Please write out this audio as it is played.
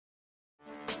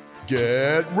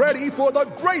Get ready for the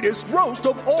greatest roast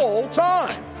of all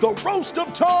time, the Roast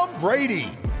of Tom Brady,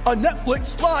 a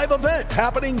Netflix live event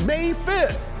happening May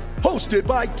 5th. Hosted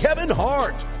by Kevin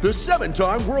Hart, the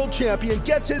 7-time world champion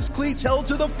gets his cleats held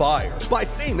to the fire by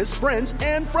famous friends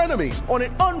and frenemies on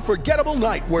an unforgettable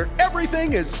night where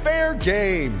everything is fair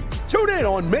game. Tune in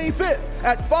on May 5th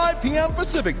at 5 p.m.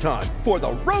 Pacific time for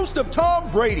the Roast of Tom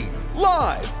Brady,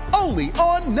 live only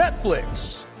on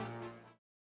Netflix.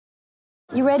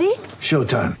 You ready?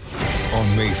 Showtime.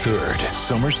 On May 3rd,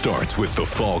 summer starts with The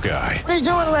Fall Guy. Let's do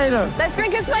it later. Let's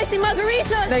drink a spicy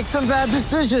margarita. Make some bad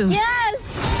decisions. Yes!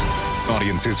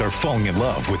 Audiences are falling in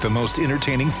love with the most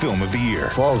entertaining film of the year.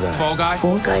 Fall Guy. Fall Guy?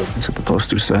 Fall guy. That's what the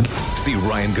poster said. See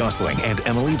Ryan Gosling and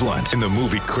Emily Blunt in the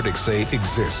movie critics say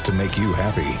exists to make you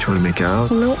happy. Trying to make it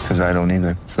out? Nope. Because I don't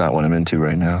either. It's not what I'm into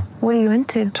right now. What are you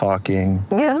into? Talking.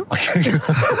 Yeah.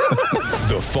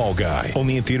 The Fall Guy.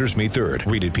 Only in theaters May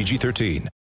 3rd. Rated PG-13.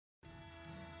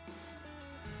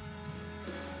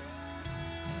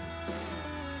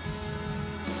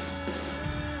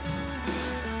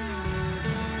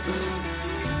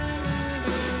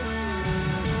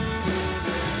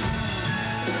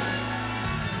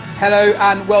 Hello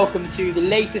and welcome to the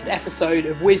latest episode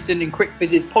of Wisden and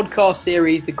CricViz's podcast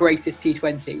series, The Greatest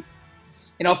T20.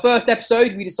 In our first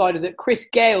episode, we decided that Chris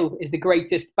Gayle is the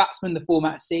greatest batsman the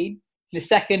format's seen. In the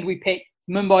second, we picked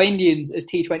Mumbai Indians as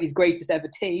T20's greatest ever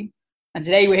team. And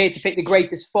today we're here to pick the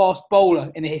greatest fast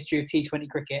bowler in the history of T20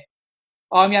 cricket.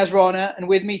 I'm Yaz Rana, and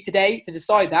with me today to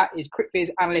decide that is CricViz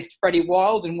analyst Freddie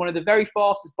Wild and one of the very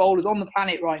fastest bowlers on the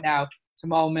planet right now,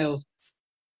 Tamal Mills.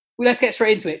 Well, let's get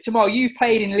straight into it. Tamal, you've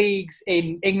played in leagues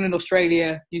in England,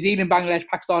 Australia, New Zealand, Bangladesh,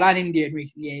 Pakistan and India in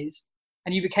recent years.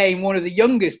 And you became one of the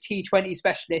youngest T20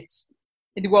 specialists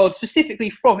in the world, specifically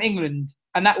from England.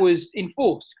 And that was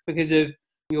enforced because of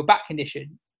your back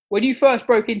condition. When you first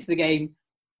broke into the game,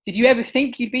 did you ever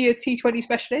think you'd be a T20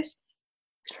 specialist?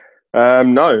 No,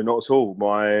 not at all.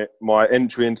 My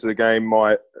entry into the game,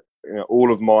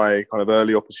 all of my kind of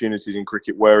early opportunities in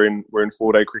cricket were in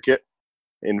 4-day cricket.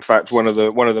 In fact, one of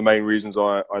the main reasons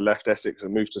I left Essex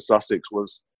and moved to Sussex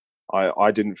was I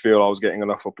didn't feel I was getting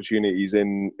enough opportunities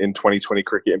in 2020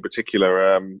 cricket in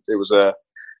particular. It was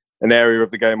an area of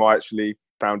the game I actually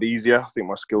found easier. I think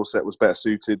my skill set was better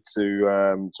suited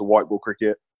to white ball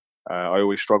cricket. I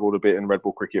always struggled a bit in red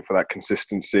ball cricket for that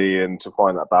consistency and to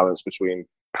find that balance between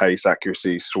pace,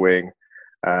 accuracy, swing.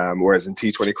 Whereas in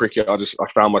T20 cricket, I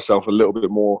found myself a little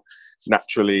bit more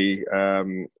naturally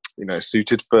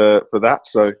suited for that.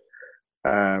 So,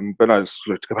 but no,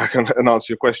 to go back and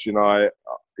answer your question, I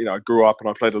grew up and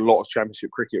I played a lot of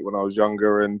championship cricket when I was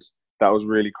younger, and that was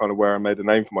really kind of where I made a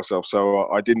name for myself. So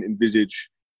I didn't envisage,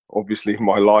 obviously,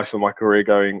 my life and my career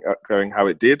going how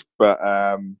it did, but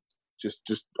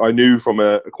just I knew from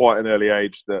quite an early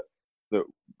age that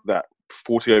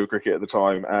 40 over cricket at the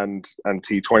time and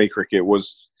T20 cricket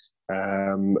was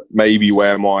maybe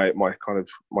where my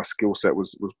skill set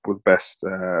was best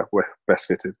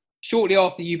fitted. Shortly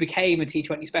after you became a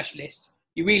T20 specialist,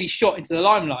 you really shot into the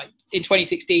limelight. In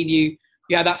 2016, you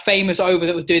had that famous over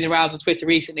that was doing the rounds on Twitter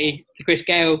recently to Chris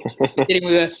Gayle, hitting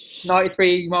with a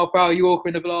 93 mile per hour Yorker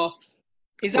in the blast.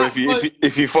 Is that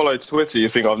if you follow Twitter, you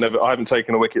think I haven't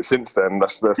taken a wicket since then.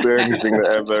 That's the only thing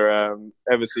that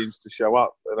ever seems to show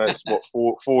up. And that's what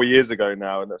 4 years ago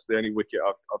now, and that's the only wicket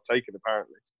I've taken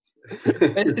apparently.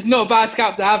 It's not a bad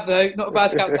scout to have, though. Not a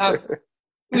bad scout to have.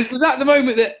 Was that the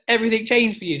moment that everything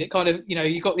changed for you? That kind of,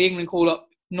 you got the England call up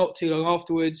not too long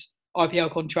afterwards,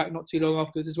 IPL contract not too long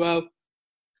afterwards as well.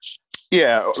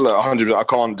 Yeah, look, 100%. I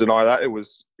can't deny that. It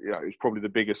was probably the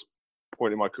biggest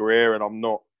point in my career, and I'm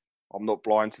not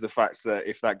blind to the fact that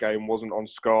if that game wasn't on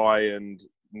Sky and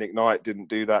Nick Knight didn't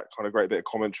do that kind of great bit of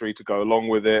commentary to go along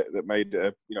with it, that made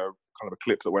it kind of a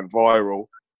clip that went viral.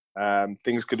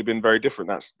 Things could have been very different.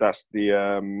 That's the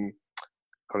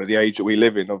kind of the age that we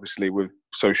live in, obviously, with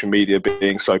social media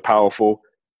being so powerful.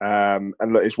 And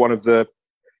look, it's one of the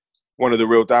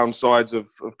real downsides of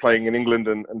playing in England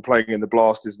and playing in the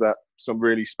Blast is that some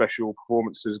really special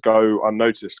performances go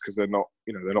unnoticed because they're not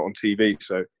on TV.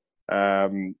 So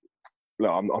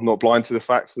look, I'm not blind to the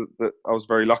fact that I was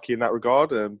very lucky in that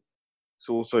regard. It's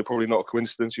also probably not a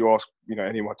coincidence. You ask,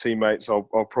 any of my teammates, I'll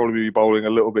probably be bowling a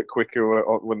little bit quicker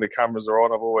when the cameras are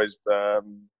on. I've always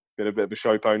been a bit of a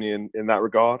show pony in that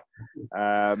regard.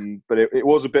 But it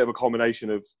was a bit of a combination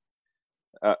of,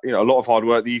 a lot of hard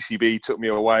work. The ECB took me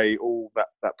away all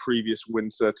that previous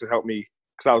winter to help me,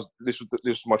 because this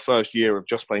was my first year of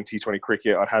just playing T20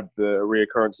 cricket. I had the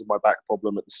reoccurrence of my back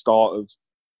problem at the start of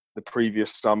the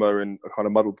previous summer, and I kind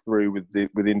of muddled through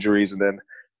with injuries, and then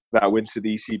that winter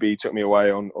the ECB took me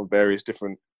away on various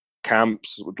different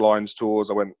camps, with Lions tours.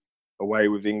 I went away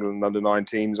with England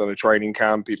under-19s on a training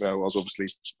camp, even though I was obviously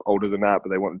older than that, but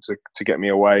they wanted to get me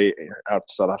away out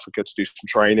to South Africa to do some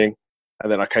training.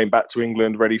 And then I came back to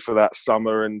England ready for that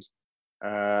summer, and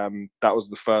that was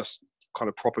the first kind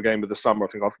of proper game of the summer. I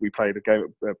think after we played a game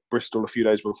at Bristol a few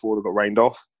days before, they got rained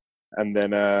off. And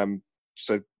then,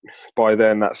 so by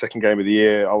then, that second game of the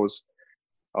year, I was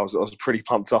pretty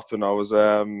pumped up, and I was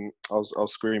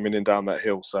screaming in down that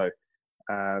hill. So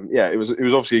it was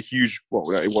obviously a huge,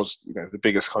 it was the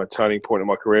biggest kind of turning point in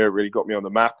my career. It really got me on the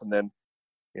map, and then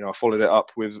I followed it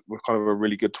up with kind of a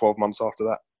really good 12 months after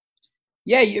that.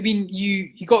 Yeah, I mean,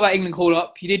 you got that England call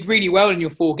up. You did really well in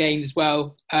your 4 games as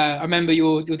well. I remember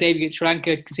your debut against Sri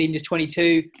Lanka, conceding just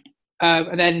 22.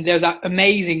 And then there was that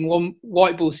amazing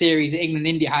white ball series that England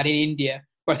and India had in India,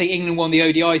 where I think England won the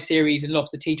ODI series and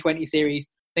lost the T20 series.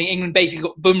 I think England basically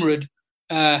got Bumrah'd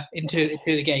into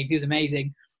the games. It was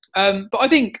amazing. But I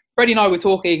think Freddie and I were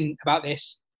talking about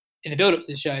this in the build-up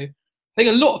to the show. I think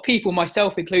a lot of people,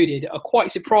 myself included, are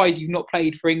quite surprised you've not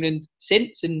played for England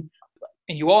since, and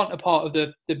you aren't a part of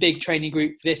the big training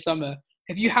group for this summer.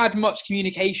 Have you had much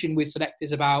communication with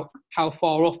selectors about how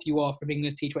far off you are from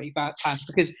England's T20 plans?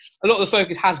 Because a lot of the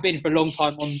focus has been for a long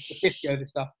time on the 50 over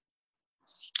stuff.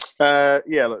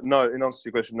 No, in answer to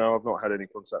your question, no, I've not had any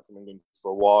contact from England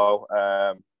for a while.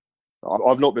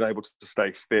 I've not been able to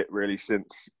stay fit really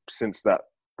since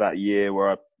that year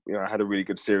where I had a really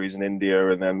good series in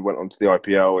India and then went on to the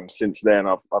IPL. And since then,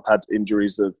 I've had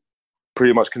injuries of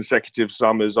pretty much consecutive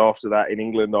summers after that in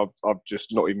England. I've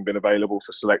just not even been available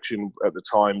for selection at the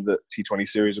time that T20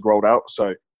 series had rolled out.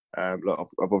 So I've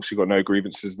obviously got no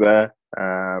grievances there.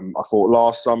 I thought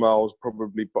last summer I was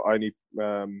probably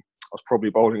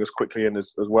bowling as quickly and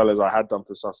as well as I had done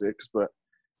for Sussex, but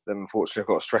then unfortunately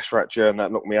I got a stress fracture and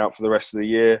that knocked me out for the rest of the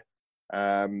year.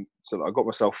 So I got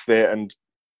myself fit, and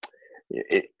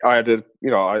I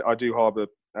do harbour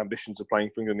ambitions of playing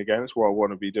for England again. That's what I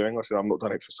want to be doing. Like I said, I've not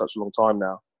done it for such a long time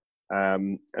now.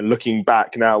 And looking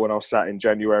back now, when I was sat in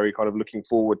January, kind of looking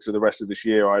forward to the rest of this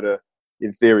year, I had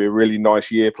in theory, a really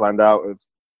nice year planned out of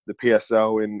the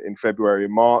PSL in February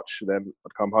and March. Then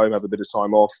I'd come home, have a bit of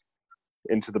time off,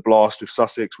 into the Blast with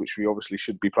Sussex, which we obviously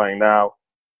should be playing now,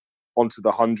 onto the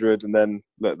 100, and then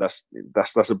look, that's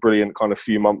a brilliant kind of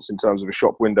few months in terms of a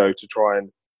shop window to try and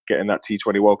get in that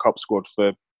T20 World Cup squad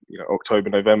for October,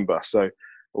 November. So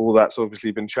all that's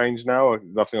obviously been changed now.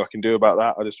 Nothing I can do about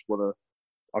that. I've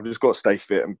just got to stay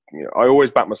fit, and I always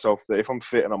back myself that if I'm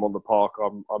fit and I'm on the park,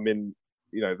 I'm in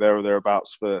there or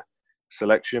thereabouts for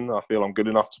selection. I feel I'm good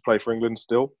enough to play for England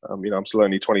still. I'm still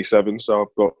only 27, so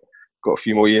I've got a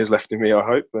few more years left in me, I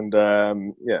hope. And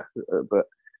but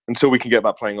until we can get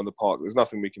back playing on the park, there's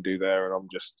nothing we can do there, and I'm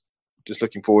just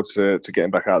looking forward to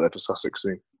getting back out there for Sussex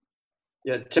soon.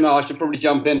 Yeah, Timo, I should probably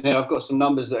jump in here. I've got some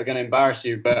numbers that are going to embarrass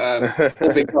you, but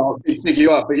probably can't pick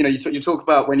you up. But you talk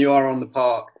about when you are on the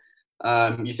park,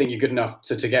 you think you're good enough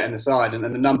to get in the side, and the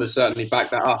numbers certainly back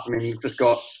that up. I mean, you've just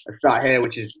got a stat here,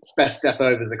 which is best death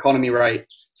overs economy rate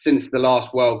since the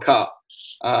last World Cup,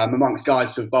 amongst guys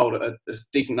to have bowled a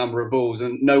decent number of balls,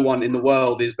 and no one in the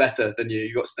world is better than you.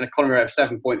 You've got an economy rate of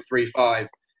 7.35.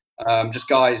 Just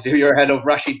guys who you're ahead of: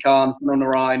 Rashid Khan, Sunil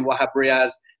Narine, Wahab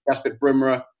Riaz, Jasprit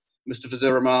Bumrah, Mustafiz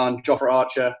Rahman, Jofra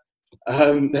Archer.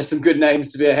 There's some good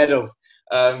names to be ahead of.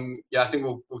 I think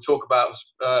we'll talk about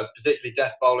particularly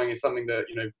death bowling is something that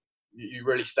you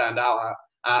really stand out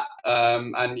at.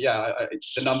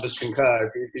 The numbers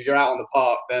concur. If you're out on the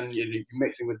park, then you're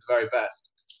mixing with the very best.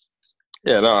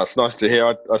 Yeah, no, it's nice to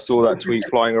hear. I saw that tweet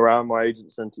flying around. My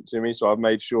agent sent it to me, so I've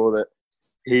made sure that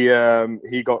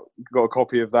he got a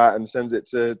copy of that and sends it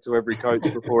to every coach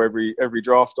before every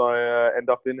draft I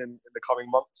end up in the coming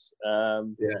months.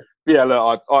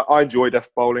 Look, I enjoy death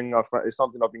bowling. It's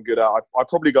something I've been good at. I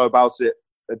probably go about it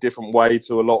a different way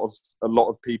to a lot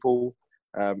of people.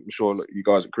 I'm sure you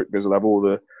guys at CricViz will have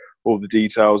all the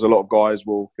details. A lot of guys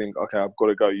will think, okay, I've got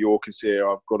to go York is here.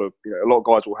 I've got to. A lot of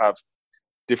guys will have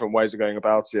different ways of going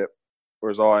about it.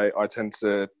 Whereas I tend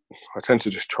to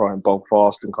just try and bowl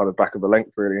fast and kind of back of the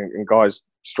length really, and guys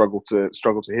struggle to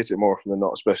hit it more often than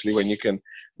not, especially when you can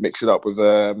mix it up with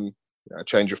a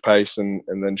change of pace and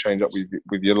then change up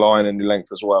with your line and your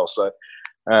length as well. So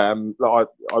I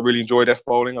really enjoy death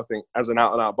bowling. I think as an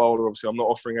out and out bowler, obviously I'm not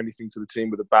offering anything to the team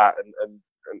with a bat and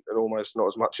almost not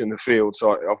as much in the field.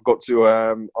 So I've got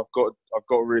to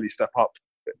really step up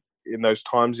in those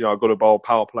times. I've got to bowl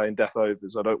power play and death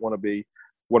overs. I don't want to be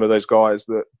one of those guys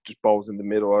that just bowls in the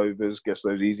middle overs, gets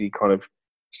those easy kind of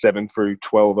 7 through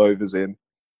 12 overs in.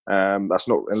 That's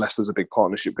not, unless there's a big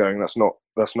partnership going. That's not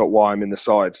why I'm in the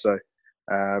side. So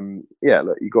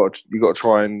Look, you got to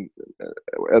try and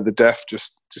at the death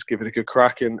just give it a good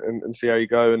crack and see how you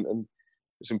go. And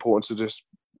it's important to just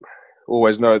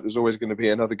always know there's always going to be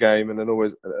another game and then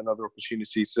always another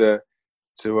opportunity to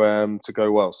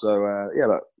go well. So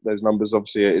look, those numbers,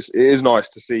 obviously it is nice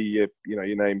to see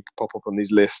your name pop up on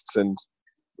these lists, and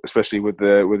especially with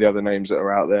the other names that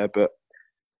are out there. But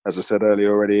as I said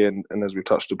earlier already, and as we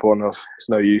touched upon, it's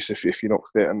no use if you're not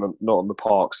fit and not on the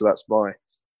park. So that's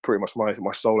pretty much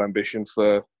my sole ambition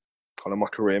for kind of my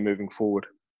career moving forward.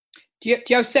 Do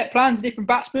you have set plans, different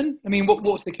batsmen? I mean,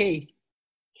 what's the key?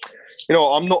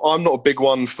 I'm not a big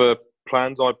one for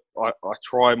plans. I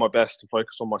try my best to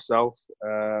focus on myself.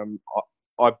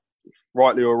 I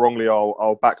rightly or wrongly,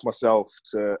 I'll back myself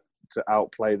to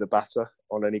outplay the batter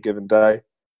on any given day.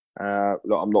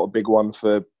 I'm not a big one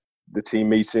for the team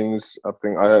meetings. I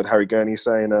think I heard Harry Gurney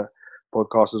say in a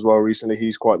podcast as well recently,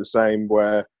 he's quite the same,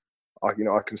 where I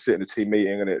can sit in a team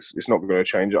meeting and it's not going to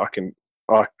change. It's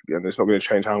not going to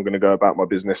change how I'm going to go about my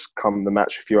business come the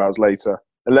match a few hours later,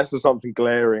 unless there's something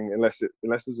glaring, unless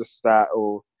there's a stat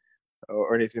or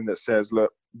anything that says,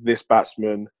 look, this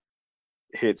batsman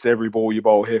hits every ball you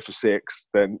bowl here for 6,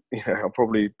 then I'm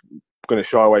probably going to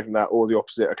shy away from that. Or the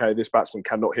opposite, okay, this batsman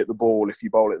cannot hit the ball if you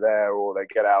bowl it there, or they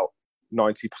get out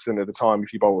 90% of the time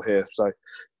if you bowl here. So,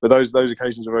 but those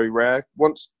occasions are very rare.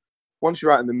 Once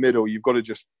you're out in the middle, you've got to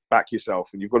just back yourself,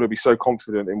 and you've got to be so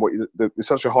confident in what it's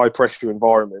such a high pressure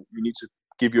environment. You need to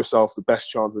give yourself the best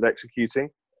chance of executing,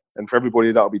 and for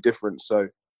everybody that'll be different. So,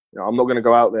 I'm not going to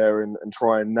go out there and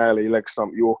try and nail a leg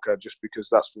stump Yorker just because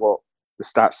that's what the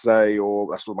stats say or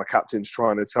that's what my captain's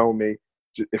trying to tell me.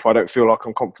 If I don't feel like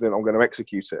I'm confident, I'm going to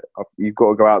execute it. You've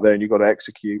got to go out there and you've got to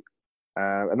execute.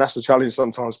 And that's the challenge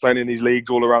sometimes playing in these leagues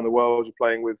all around the world. You're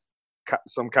playing with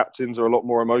some captains are a lot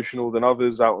more emotional than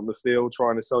others out on the field,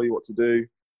 trying to tell you what to do.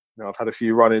 I've had a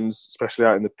few run-ins, especially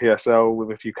out in the PSL,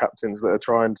 with a few captains that are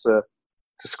trying to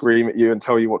scream at you and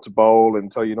tell you what to bowl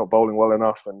and tell you you're not bowling well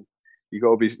enough. And you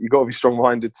got to be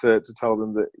strong-minded to tell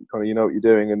them that kind of you know what you're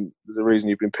doing, and there's a reason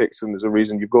you've been picked and there's a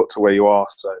reason you've got to where you are.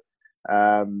 So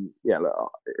I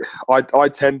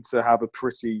tend to have a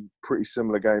pretty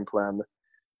similar game plan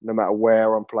no matter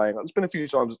where I'm playing. There's been a few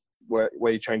times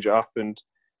where you change it up, and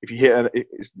if you hit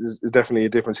there's definitely a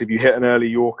difference. If you hit an early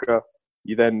Yorker,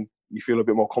 you feel a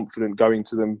bit more confident going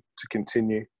to them to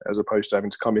continue, as opposed to having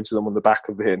to come into them on the back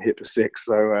of it and hit for 6.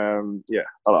 So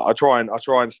I try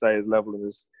and stay as level and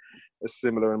as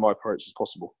similar in my approach as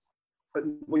possible. But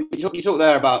you talk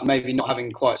there about maybe not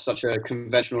having quite such a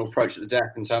conventional approach at the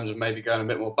deck in terms of maybe going a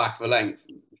bit more back of a length.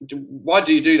 Why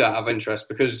do you do that out of interest?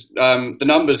 Because the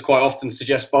numbers quite often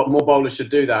suggest more bowlers should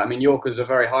do that. I mean, Yorkers are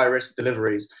very high risk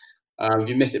deliveries. If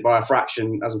you miss it by a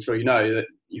fraction, as I'm sure you know, that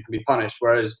you can be punished.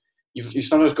 Whereas you've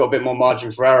sometimes got a bit more margin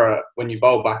for error when you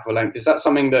bowl back of a length. Is that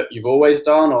something that you've always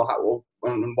done, or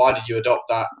why did you adopt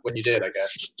that when you did, I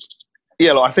guess?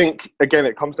 Yeah, I think, again,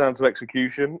 it comes down to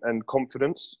execution and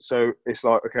confidence. So it's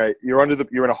like, okay, you're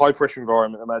in a high-pressure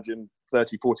environment. Imagine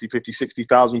 30, 40, 50,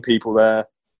 60,000 people there,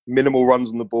 minimal runs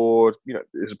on the board.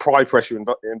 It's a high-pressure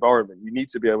environment. You need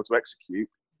to be able to execute.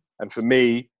 And for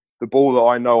me, the ball that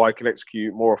I know I can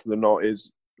execute more often than not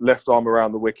is left arm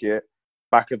around the wicket,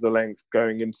 back of the length,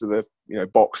 going into the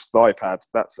box thigh pad.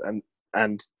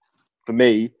 And for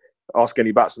me, ask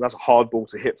any batsman, that's a hard ball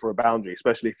to hit for a boundary,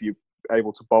 especially if you're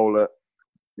able to bowl at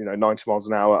 90 miles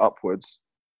an hour upwards,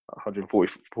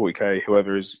 140k,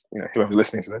 whoever's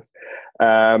listening to this.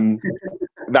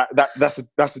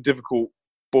 That's a difficult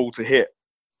ball to hit.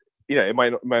 It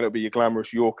may not be your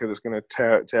glamorous Yorker that's going to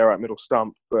tear out middle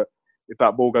stump, but if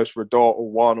that ball goes for a dot or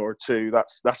 1 or a 2,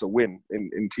 that's a win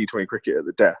in T20 cricket at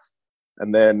the death.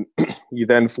 And then you're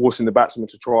then forcing the batsman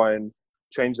to try and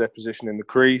change their position in the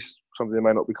crease, something they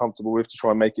may not be comfortable with, to try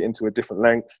and make it into a different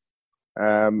length.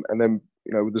 And then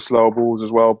with the slower balls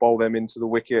as well, bowl them into the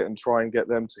wicket and try and get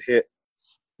them to hit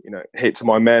to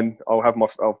my men.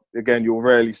 Again, you'll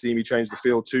rarely see me change the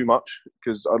field too much,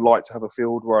 because I'd like to have a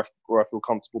field where I feel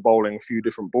comfortable bowling a few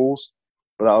different balls,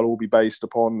 but that'll all be based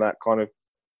upon that kind of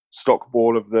stock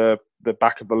ball of the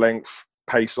back of the length,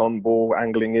 pace on ball,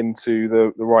 angling into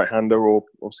the right-hander, or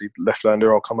obviously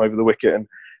left-hander. I'll come over the wicket and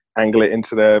angle it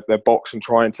into their box and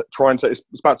try and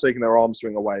it's about taking their arm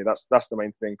swing away. That's the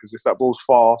main thing, because if that ball's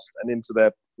fast and into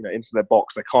their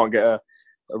box, they can't get a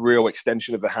real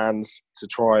extension of the hands to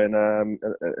try and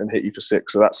hit you for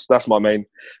 6. So that's my main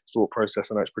thought process.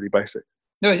 I know it's pretty basic.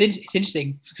 No, it's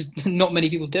interesting because not many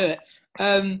people do it.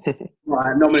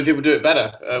 Right, not many people do it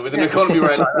better with an economy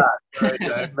rate like that.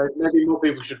 So, maybe more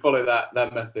people should follow that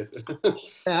method.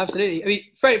 Yeah, absolutely. I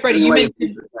mean, Freddie, you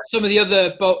mentioned some of the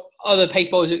other pace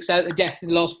bowlers who excelled at the death in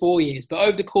the last 4 years, but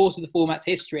over the course of the format's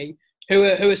history, who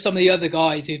are some of the other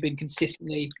guys who've been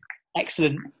consistently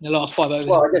excellent in the last 5 overs?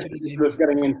 Well, I guess we're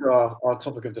getting into our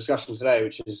topic of discussion today,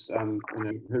 which is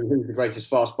who's the greatest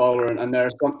fast bowler, and there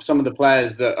are some of the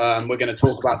players that we're going to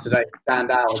talk about today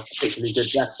stand out as particularly good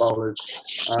death bowlers.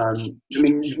 I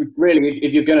mean, really,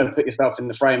 if you're going to put yourself in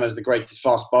the frame as the greatest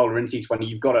fast bowler in T20,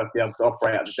 you've got to be able to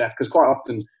operate at the death, because quite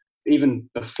often, even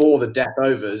before the death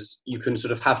overs, you can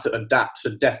sort of have to adapt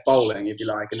to death bowling, if you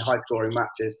like, in high-scoring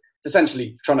matches. It's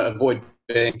essentially trying to avoid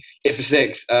being hit for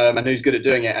six, and who's good at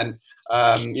doing it. And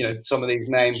some of these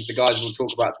names, the guys we'll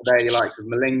talk about today, the likes of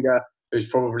Malinga, who's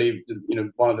probably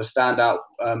one of the standout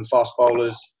fast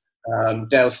bowlers.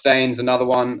 Dale Staines, another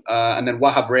one, and then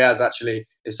Wahab Riaz actually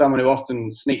is someone who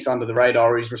often sneaks under the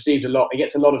radar. He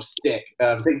gets a lot of stick,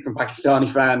 particularly from Pakistani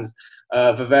fans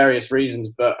for various reasons.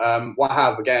 But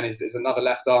Wahab again is another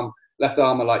left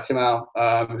armer like Timau,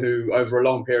 who over a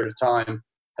long period of time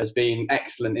has been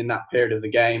excellent in that period of the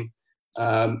game.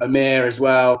 Amir as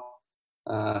well,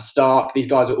 Stark. These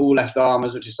guys are all left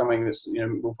armers, which is something that's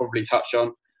we'll probably touch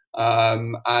on.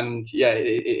 And yeah,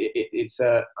 it's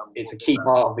a key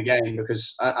part of the game,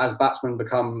 because as batsmen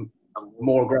become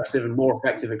more aggressive and more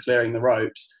effective at clearing the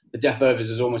ropes, the death overs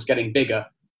is almost getting bigger.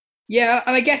 Yeah,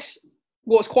 and I guess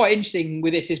what's quite interesting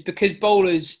with this is because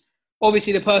bowlers,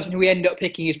 obviously the person who we end up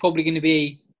picking is probably going to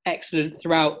be excellent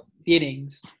throughout the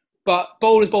innings, but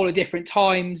bowlers bowl at different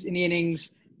times in the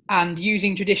innings, and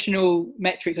using traditional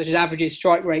metrics such as averages,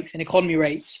 strike rates and economy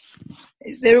rates,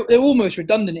 they're almost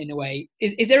redundant in a way.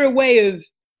 Is there a way of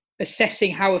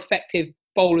assessing how effective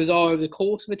bowlers are over the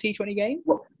course of a T20 game?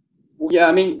 Well, yeah,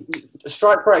 I mean,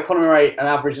 strike rate, economy rate and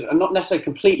average are not necessarily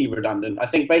completely redundant. I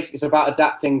think basically it's about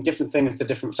adapting different things to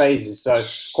different phases. So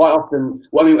quite often,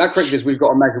 at Cricketers, we've got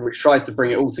a measure which tries to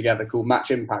bring it all together called match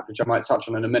impact, which I might touch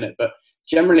on in a minute. But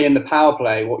generally in the power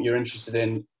play, what you're interested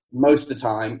in most of the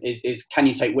time is can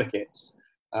you take wickets,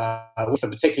 which are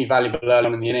particularly valuable early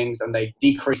on in the innings, and they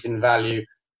decrease in value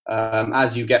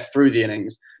as you get through the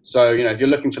innings. So, if you're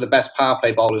looking for the best power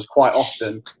play bowlers, quite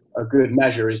often a good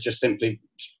measure is just simply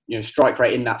strike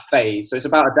rate in that phase. So it's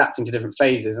about adapting to different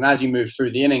phases, and as you move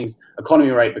through the innings,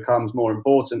 economy rate becomes more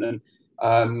important, and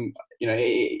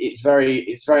it's very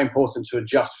important to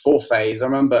adjust for phase. I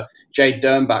remember Jade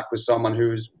Dernbach was someone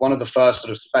who was one of the first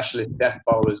sort of specialist death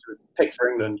bowlers who was picked for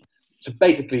England to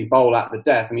basically bowl at the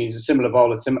death. I mean, he's a similar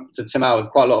bowler to Timau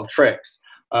with quite a lot of tricks.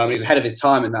 He's ahead of his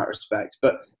time in that respect.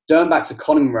 But Dernbach's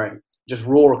economy rate, just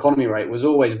raw economy rate, was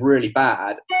always really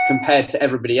bad compared to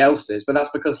everybody else's. But that's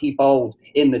because he bowled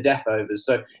in the death overs.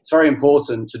 So it's very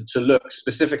important to look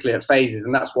specifically at phases,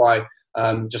 and that's why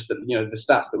the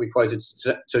stats that we quoted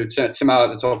to Timau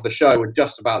at the top of the show were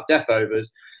just about death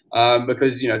overs,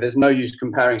 because there's no use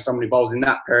comparing someone who bowls in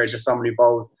that period to someone who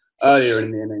bowls earlier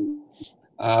in the inning.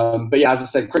 But yeah, as I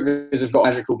said, cricketers have got a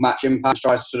measure called match impact,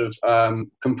 tries to sort of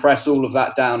compress all of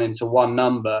that down into one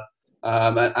number.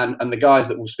 And the guys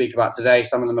that we'll speak about today,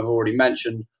 some of them I've already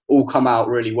mentioned, all come out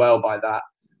really well by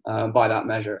that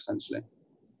measure, essentially.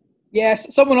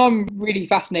 Yes, someone I'm really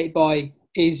fascinated by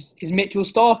is Mitchell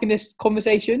Starc in this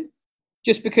conversation,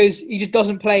 just because he just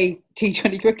doesn't play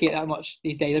T20 cricket that much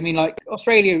these days. I mean,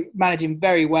 Australia manage him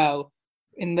very well.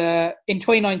 In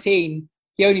 2019,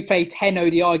 he only played 10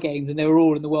 ODI games, and they were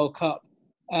all in the World Cup.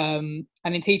 And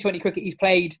in T20 cricket, he's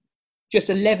played just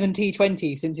 11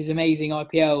 T20s since his amazing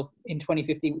IPL in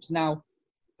 2015, which is now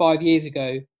 5 years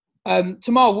ago.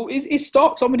 Tamar, is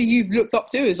Starc somebody you've looked up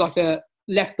to as like a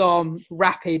left-arm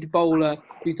rapid bowler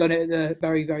who's done it at the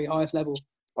very, very highest level?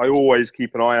 I always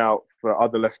keep an eye out for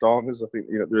other left-armers. I think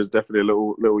there is definitely a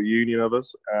little union of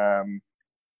us.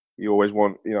 You always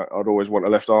want, I'd always want a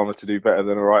left-armer to do better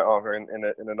than a right-armer in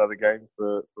another game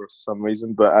for some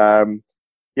reason. But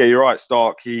yeah, you're right,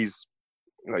 Starc. He's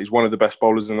one of the best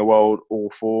bowlers in the world, all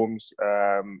forms.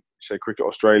 So Cricket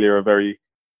Australia are very,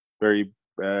 very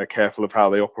careful of how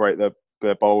they operate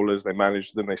their bowlers. They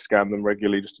manage them, they scan them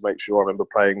regularly just to make sure. I remember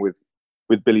playing with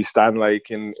Billy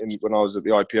Stanlake in when I was at the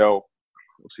IPL,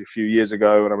 obviously a few years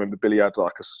ago, and I remember Billy had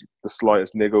like the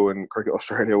slightest niggle, and Cricket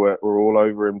Australia were all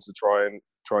over him to try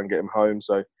and get him home.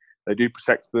 So they do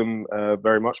protect them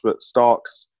very much. But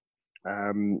Starc's,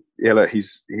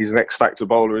 he's an X-factor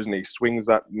bowler, isn't he? He swings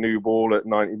that new ball at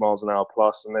 90 miles an hour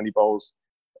plus, and then he bowls,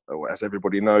 as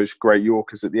everybody knows, great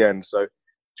Yorkers at the end. So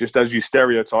just as you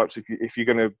stereotypes, if you're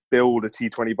going to build a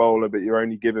T20 bowler, but you're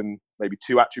only given maybe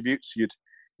two attributes, you'd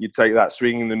you'd take that,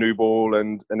 swinging the new ball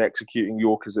and executing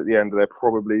Yorkers at the end. They're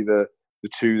probably the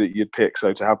two that you'd pick.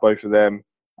 So to have both of them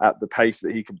at the pace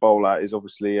that he can bowl at is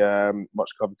obviously much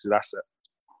coveted asset.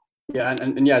 Yeah,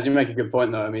 and yeah, as you make a good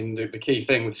point though. I mean, the key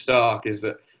thing with Stark is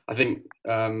that I think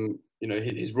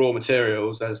his raw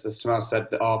materials, as Tamal said,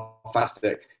 are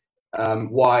fantastic.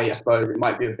 Why I suppose it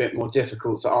might be a bit more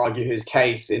difficult to argue his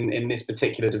case in this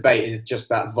particular debate is just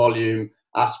that volume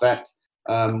aspect.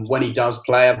 When he does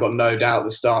play, I've got no doubt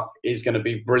the Stark is going to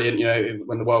be brilliant.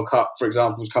 When the World Cup, for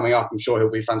example, is coming up, I'm sure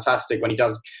he'll be fantastic. When he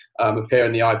does appear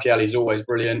in the IPL, he's always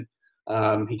brilliant.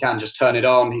 He can just turn it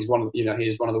on. He is one of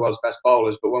the world's best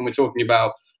bowlers. But when we're talking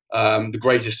about the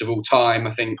greatest of all time,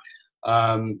 I think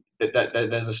that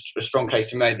there's a strong case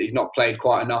to be made that he's not played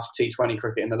quite enough T20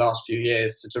 cricket in the last few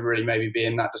years to really maybe be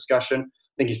in that discussion.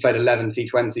 I think he's played 11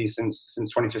 T20s since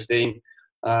 2015,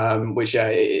 which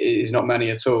is not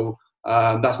many at all.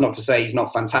 That's not to say he's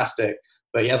not fantastic,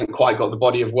 but he hasn't quite got the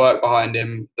body of work behind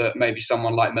him that maybe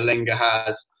someone like Malinga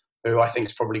has, who I think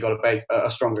has probably got a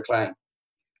stronger claim.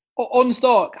 On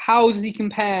Stark, how does he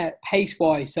compare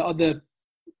pace-wise to other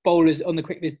bowlers on the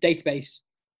cricket database?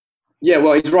 Yeah,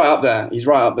 well, he's right up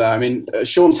there. I mean,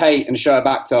 Sean Tate and Shoaib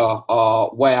Akhtar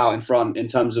are way out in front in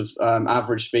terms of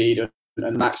average speed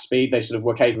and max speed. They sort of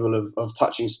were capable of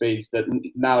touching speeds that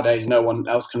nowadays no one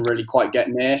else can really quite get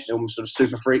near. They're almost sort of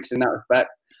super freaks in that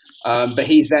respect. But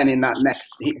he's then in that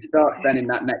next. He starts then in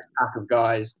that next pack of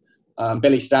guys.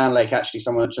 Billy Stanlake, actually,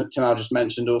 someone Tamal just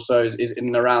mentioned, also is in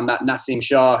and around that. Naseem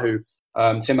Shah, who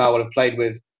Tamal will have played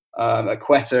with at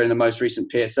Quetta in the most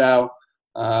recent PSL.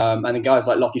 And then guys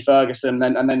like Lockie Ferguson,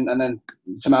 and then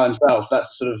Tamal himself.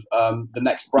 That's sort of the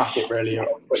next bracket really of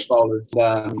quick bowlers.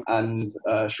 And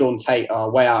Sean Tate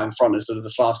are way out in front as sort of the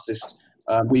fastest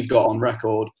we've got on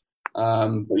record.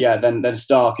 But yeah, then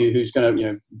Stark, who's going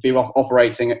to be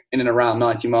operating in and around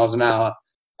 90 miles an hour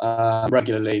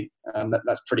regularly.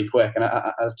 That's pretty quick. And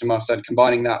as Tamal said,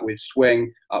 combining that with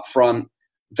swing up front.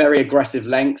 Very aggressive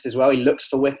length as well. He looks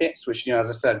for wickets, which, as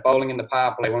I said, bowling in the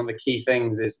power play, one of the key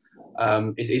things is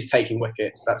taking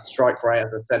wickets. That strike rate,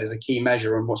 as I said, is a key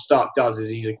measure. And what Stark does is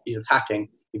he's attacking.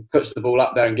 He puts the ball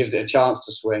up there and gives it a chance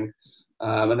to swing.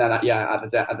 And then, at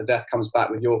the death comes back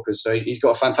with Yorkers. So he's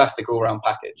got a fantastic all-round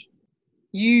package.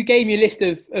 You gave me a list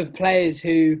of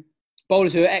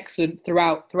bowlers who are excellent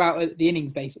throughout the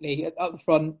innings, basically, up the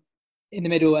front, in the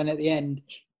middle, and at the end.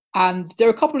 And there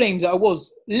are a couple of names that I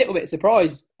was a little bit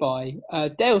surprised by.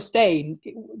 Dale Steyn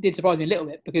did surprise me a little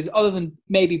bit because other than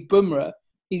maybe Bumrah,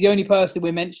 he's the only person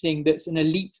we're mentioning that's an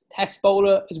elite test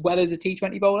bowler as well as a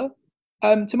T20 bowler.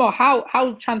 Tamal,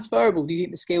 how transferable do you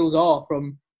think the skills are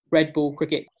from red ball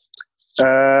cricket?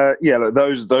 Look,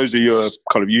 those are your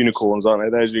kind of unicorns, aren't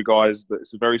they? Those are your guys.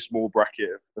 It's a very small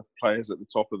bracket of players at the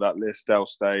top of that list. Dale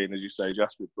Steyn, as you say,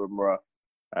 Jasprit Bumrah.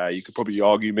 You could probably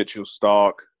argue Mitchell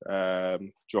Stark,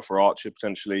 Jofra Archer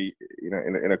potentially,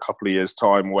 in a couple of years'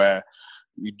 time, where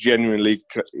you genuinely,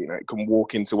 can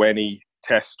walk into any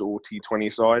Test or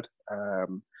T20 side.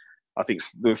 I think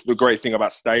the great thing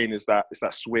about Steyn is that it's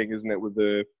that swing, isn't it, with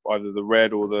either the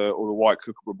red or the white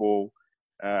Kookaburra ball.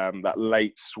 That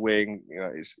late swing,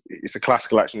 it's a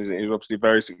classical action, isn't it? He was obviously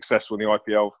very successful in the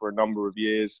IPL for a number of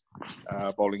years,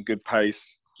 bowling good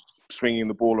pace, swinging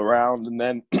the ball around, and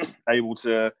then able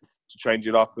to change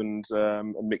it up and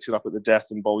mix it up at the death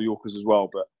and bowl Yorkers as well.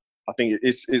 But I think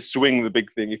it's swing the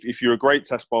big thing. If you're a great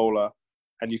test bowler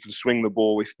and you can swing the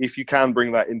ball, if you can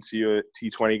bring that into your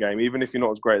T20 game, even if you're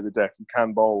not as great at the death, you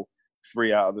can bowl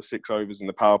 3 out of the 6 overs in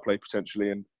the power play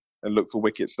potentially and look for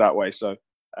wickets that way. So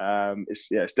it's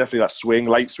definitely that swing,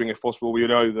 late swing if possible. We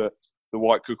know that the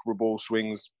white Kookaburra ball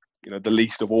swings, the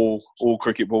least of all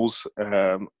cricket balls.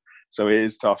 So it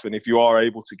is tough, and if you are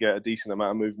able to get a decent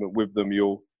amount of movement with them,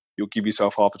 you'll give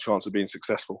yourself half a chance of being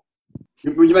successful.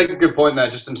 You make a good point there,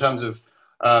 just in terms of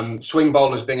swing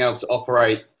bowlers being able to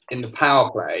operate in the power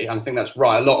play. And I think that's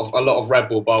right. A lot of red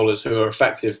ball bowlers who are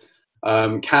effective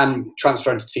can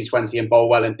transfer into T20 and bowl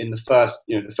well in the first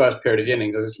period of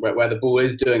innings, where the ball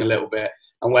is doing a little bit,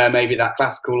 and where maybe that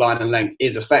classical line and length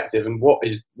is effective. And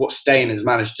what Steyn has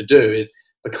managed to do is,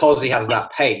 because he has that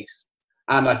pace,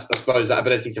 and I suppose that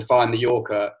ability to find the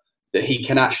Yorker, that he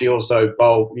can actually also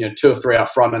bowl, 2 or 3 up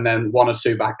front and then 1 or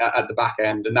 2 back at the back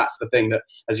end. And that's the thing that,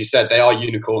 as you said, they are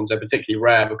unicorns. They're particularly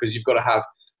rare because you've got to have,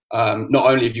 not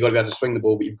only have you got to be able to swing the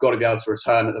ball, but you've got to be able to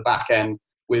return at the back end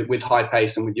with high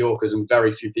pace and with Yorkers. And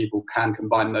very few people can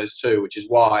combine those two, which is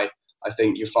why I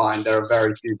think you find there are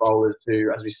very few bowlers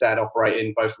who, as we said, operate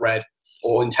in both red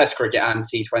or in Test cricket and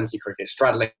T20 cricket.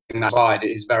 Straddling that divide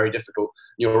is very difficult.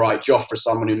 You're right, Jofra is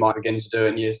someone who might begin to do it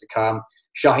in years to come.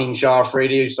 Shaheen Shah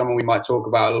Afridi, who's someone we might talk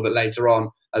about a little bit later on,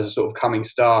 as a sort of coming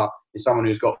star is someone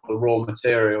who's got the raw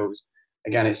materials.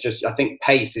 Again, it's just, I think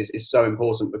pace is so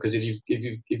important, because if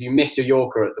you miss your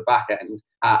Yorker at the back end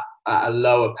at a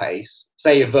lower pace,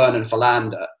 say you're Vernon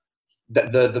Philander,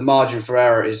 the margin for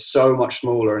error is so much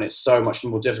smaller, and it's so much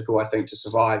more difficult, I think, to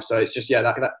survive. So it's just,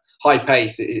 that high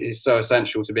pace is so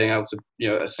essential to being able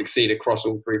to, succeed across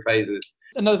all three phases.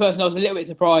 Another person I was a little bit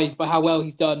surprised by how well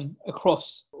he's done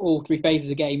across all three phases of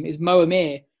the game is Mo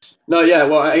Amir. No, yeah,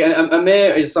 well,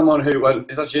 Amir is someone who,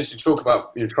 it's actually interesting to talk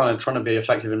about, trying to be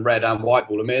effective in red and white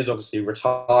ball. Amir's obviously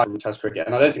retired from Test cricket,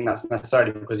 and I don't think that's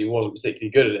necessarily because he wasn't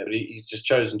particularly good at it, but he's just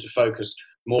chosen to focus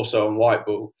more so on white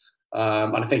ball.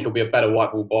 And I think he'll be a better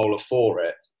white ball bowler for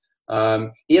it.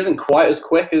 He isn't quite as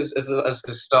quick as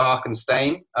Stark and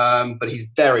Steyn, but he's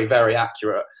very, very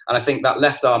accurate. And I think that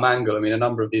left arm angle, a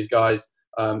number of these guys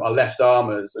are left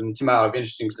armers. And Timur, it'd be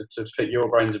interesting to pick your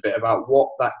brains a bit about what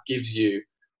that gives you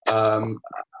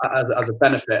as a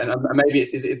benefit. And maybe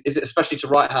is it especially to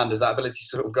right-handers, that ability to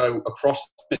sort of go across?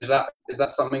 Is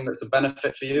that something that's a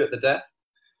benefit for you at the death?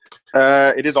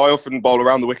 It is. I often bowl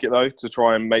around the wicket though, to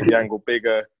try and make the angle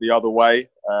bigger the other way,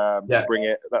 to bring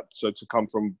it to come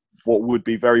from what would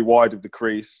be very wide of the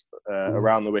crease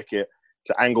around the wicket,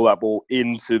 to angle that ball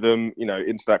into them,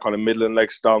 into that kind of middle and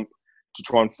leg stump, to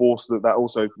try and force that. That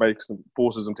also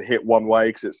forces them to hit one way,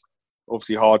 because it's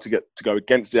obviously hard to go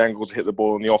against the angle to hit the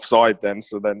ball on the offside. Then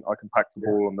I can pack the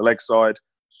ball on the leg side.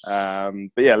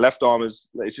 But yeah, left armers.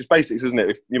 It's just basics, isn't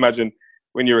it? If you imagine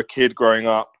when you're a kid growing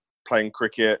up, playing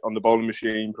cricket on the bowling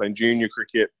machine, playing junior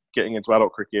cricket, getting into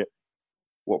adult cricket,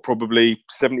 probably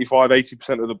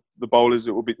 75-80% of the bowlers,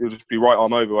 it'll just be right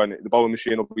arm over, won't it? The bowling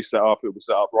machine will be set up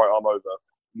right arm over.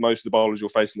 Most of the bowlers you're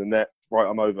facing the net, right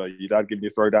arm over. Your dad giving you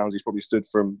throwdowns, he's probably stood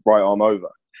from right arm over.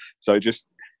 So just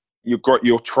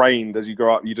you're trained as you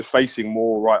grow up, you're just facing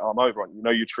more right arm over. You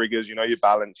know your triggers, you know your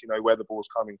balance, you know where the ball's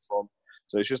coming from.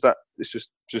 So it's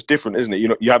just different, isn't it?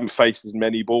 You haven't faced as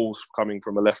many balls coming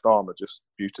from a left armer, just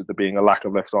due to there being a lack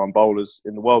of left arm bowlers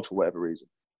in the world for whatever reason.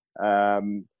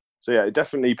 So yeah, it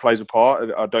definitely plays a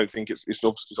part. I don't think it's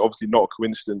obviously not a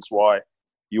coincidence why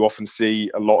you often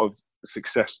see a lot of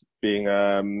success being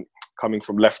coming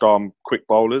from left arm quick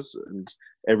bowlers, and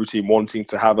every team wanting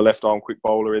to have a left arm quick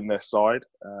bowler in their side.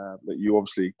 But you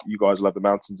guys will have the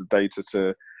mountains of data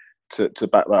to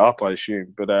back that up, I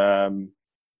assume.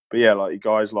 But yeah, like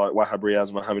guys like Wahab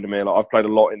Riaz, Mohamed Amir, I've played a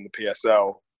lot in the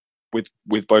PSL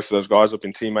with both of those guys. I've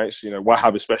been teammates.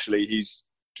 Wahab especially, he's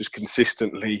just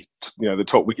consistently, the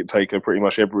top wicket taker pretty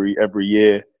much every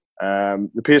year.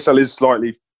 The PSL is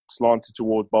slightly slanted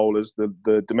towards bowlers.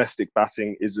 The domestic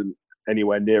batting isn't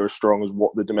anywhere near as strong as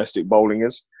what the domestic bowling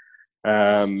is.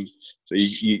 So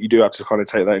you do have to kind of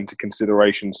take that into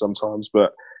consideration sometimes.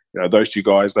 But those two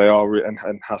guys, they are, and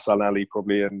Hassan Ali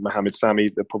probably, and Mohamed Sami,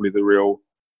 they're probably the real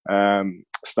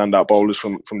standout bowlers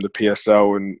from the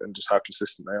PSL, and just how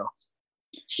consistent they are.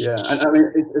 Yeah, and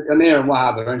Amir and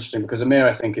Wahab are interesting, because Amir,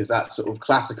 I think, is that sort of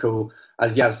classical,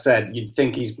 as Yaz said, you'd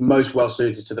think he's most well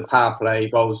suited to the power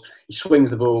play. He swings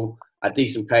the ball at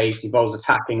decent pace, he bowls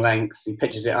attacking lengths, he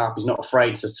pitches it up, he's not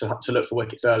afraid to look for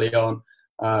wickets early on.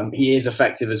 He is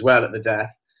effective as well at the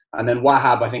death. And then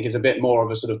Wahab, I think, is a bit more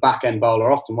of a sort of back-end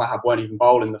bowler. Often Wahab won't even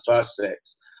bowl in the first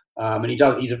six. And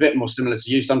he's a bit more similar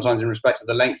to you sometimes in respect to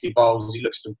the lengths he bowls. He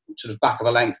looks to sort of back of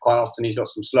a length quite often. He's got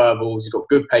some slower balls. He's got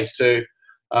good pace too.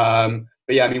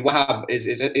 But yeah, Wahab is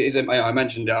I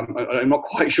mentioned it. I'm not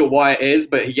quite sure why it is,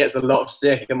 but he gets a lot of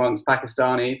stick amongst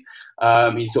Pakistanis.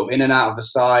 He's sort of in and out of the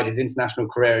side. His international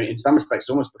career, in some respects, has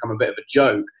almost become a bit of a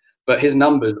joke. But his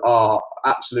numbers are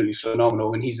absolutely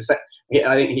phenomenal, and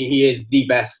I think he is the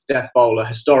best death bowler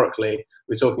historically.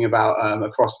 We're talking about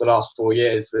across the last 4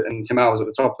 years, and Timur was at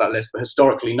the top of that list. But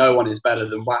historically, no one is better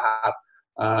than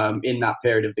Wahab in that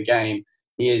period of the game.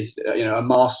 He is, a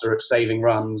master at saving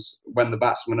runs when the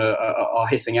batsmen are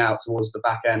hitting out towards the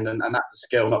back end, and that's a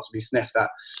skill not to be sniffed at.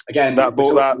 Again, that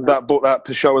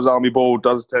Peshawar's Army ball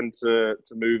does tend to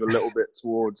move a little bit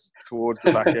towards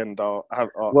the back end.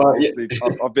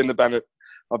 I've been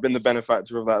the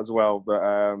benefactor of that as well. But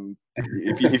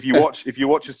if you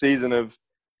watch a season of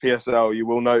PSL, you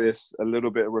will notice a little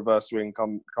bit of reverse swing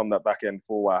come that back end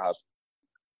for Wahab.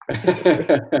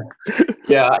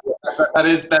 Yeah, that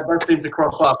does seem to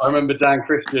crop up. I remember Dan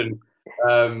Christian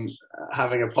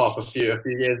having a pop a few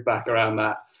years back around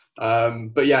that.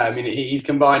 But yeah, he's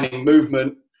combining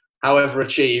movement, however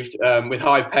achieved, with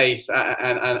high pace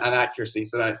and accuracy.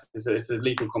 So it's a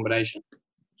lethal combination.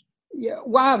 Yeah,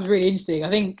 Wahab's really interesting. I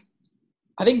think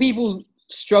people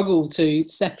struggle to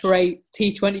separate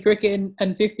T20 cricket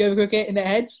and 50-over cricket in their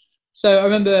heads. So I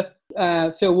remember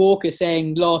Phil Walker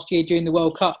saying last year during the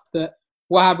World Cup that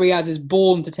Wahab Riaz is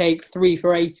born to take 3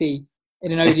 for 80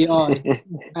 in an ODI.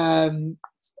 And,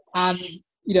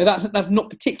 that's not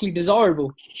particularly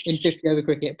desirable in 50 over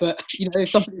cricket. But, if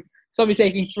somebody's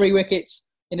taking 3 wickets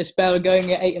in a spell and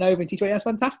going at 8 and over in T20, that's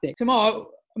fantastic. Tamar,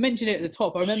 I mentioned it at the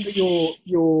top. I remember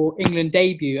your England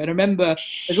debut, and I remember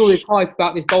there's all this hype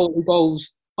about this bowler who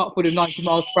bowls upward of 90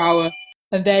 miles per hour,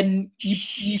 and then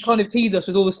you kind of tease us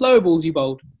with all the slower balls you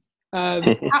bowled.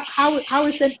 How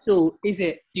essential is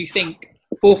it, do you think,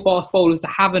 for fast bowlers to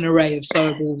have an array of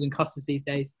slower balls and cutters these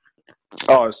days?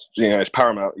 Oh, it's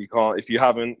paramount. You can't, if you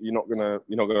haven't, you're not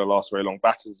gonna last very long.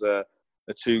 Batters are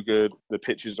too good. The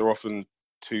pitches are often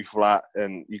too flat,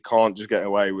 and you can't just get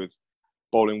away with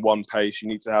bowling one pace. You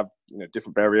need to have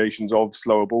different variations of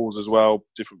slower balls as well,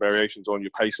 different variations on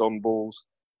your pace on balls.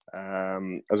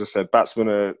 As I said, batsmen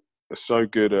are so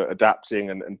good at adapting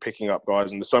and picking up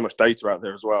guys, and there's so much data out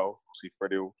there as well. Obviously,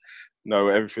 Freddie will know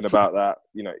everything about that.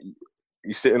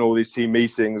 You sit in all these team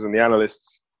meetings, and the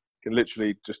analysts can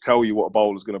literally just tell you what a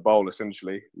bowler's going to bowl.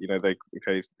 Essentially,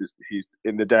 he's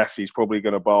in the death. He's probably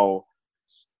going to bowl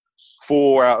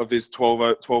 4 out of his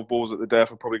 12 balls at the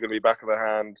death are probably going to be back of the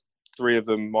hand. 3 of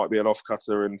them might be an off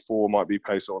cutter, and 4 might be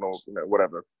pace on, or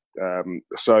whatever.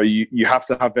 So you have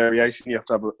to have variation. You have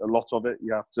to have a lot of it.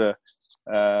 You have to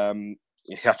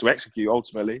execute.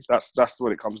 Ultimately, that's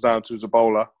what it comes down to as a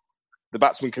bowler. The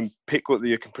batsman can pick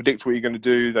you can predict what you're going to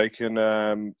do. They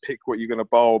can pick what you're going to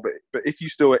bowl. But if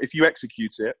you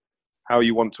execute it how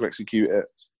you want to execute it,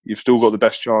 you've still got the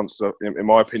best chance, in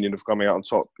my opinion, of coming out on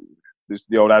top. There's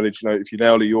the old adage, if you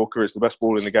nail a Yorker, it's the best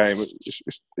ball in the game.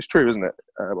 It's true, isn't it?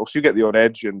 Obviously, you get the odd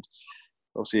edge, and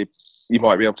obviously you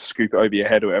might be able to scoop it over your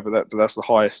head or whatever. That's the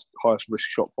highest risk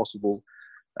shot possible.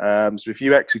 So if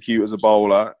you execute as a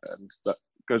bowler, and that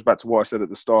goes back to what I said at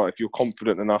the start, if you're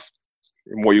confident enough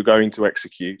in what you're going to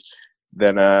execute,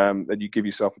 then you give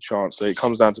yourself a chance. So it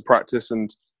comes down to practice,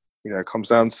 and it comes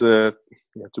down to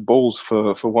balls,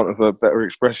 for want of a better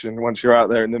expression. Once you're out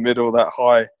there in the middle of that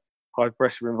high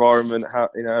pressure environment, have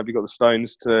you got the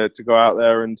stones to go out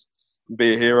there and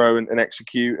be a hero and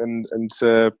execute and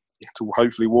to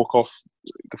hopefully walk off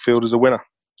the field as a winner?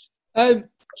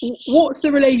 What's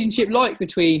the relationship like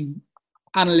between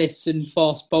analysts and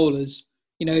fast bowlers?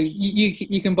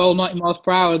 You can bowl 90 miles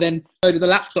per hour, then the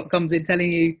laptop comes in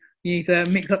telling you need to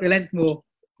mix up your length more.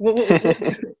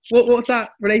 What's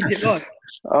that relationship like?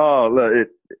 Oh, look,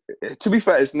 to be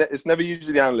fair, it's never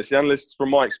usually the analysts. The analysts, from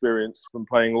my experience, from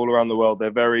playing all around the world,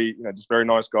 they're very, just very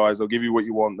nice guys. They'll give you what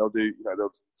you want. They'll do,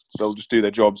 they'll just do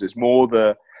their jobs. It's more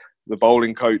the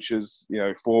bowling coaches,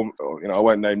 I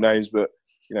won't name names, but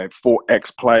for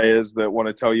ex-players that want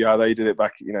to tell you how they did it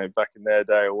back in their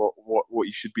day, or what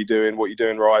you should be doing, what you're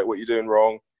doing right, what you're doing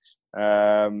wrong.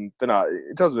 But no,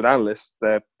 in terms of analysts,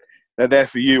 they're there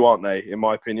for you, aren't they? In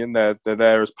my opinion, they're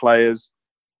there as players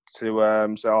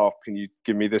to say, "Oh, can you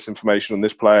give me this information on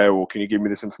this player, or can you give me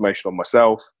this information on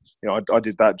myself?" I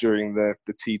did that during the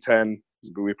T10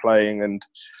 we were playing, and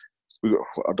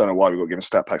I don't know why we got given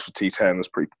stat packs for T10.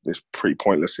 It's pretty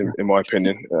pointless in my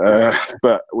opinion.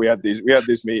 But we had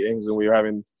these meetings, and we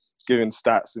were given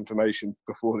stats information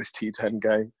before this T10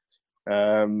 game.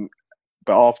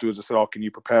 But afterwards, I said, "Oh, can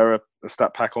you prepare a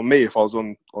stat pack on me if I was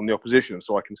on the opposition,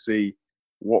 so I can see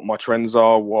what my trends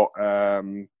are, what I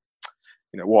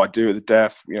do at the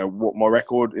death, what my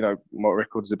record, my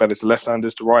record is better to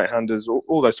left-handers, to right-handers,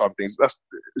 all those type of things."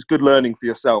 It's good learning for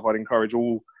yourself. I'd encourage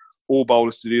all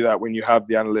bowlers to do that when you have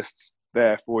the analysts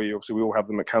there for you. Obviously, we all have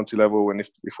them at county level, and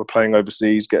if we're playing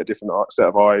overseas, get a different set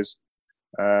of eyes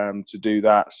to do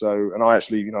that. So, and I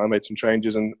actually, I made some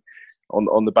changes, and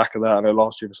on the back of that, I know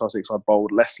last year for Sussex, I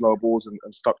bowled less slower balls and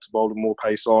stuck to bowling more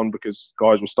pace on, because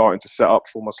guys were starting to set up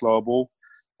for my slower ball.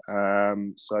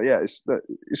 So yeah, it's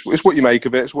what you make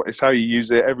of it. It's how you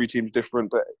use it. Every team's different,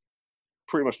 but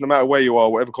pretty much no matter where you are,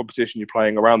 whatever competition you're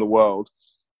playing around the world,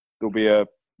 there'll be a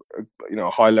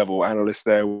high level analyst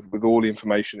there with all the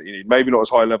information that you need. Maybe not as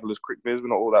high level as CricViz. We're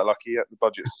not all that lucky yet. The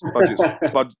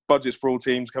budgets for all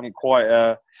teams haven't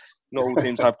quite. Not all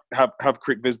teams have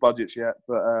CricViz budgets yet,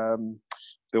 but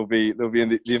there'll be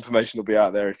the information will be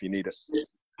out there if you need it.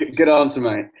 Good answer,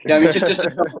 mate. Yeah, I mean, just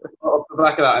off the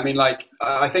back of that, I mean,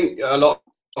 I think a lot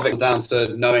of it comes down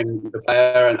to knowing the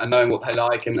player and knowing what they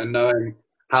like and knowing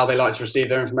how they like to receive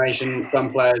their information.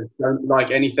 Some players don't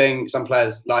like anything. Some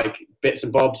players like bits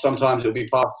and bobs. Sometimes it'll be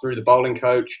passed through the bowling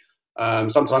coach.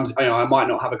 Sometimes, I might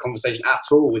not have a conversation at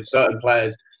all with certain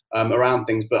players around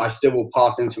things, but I still will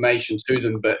pass information to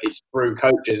them, but it's through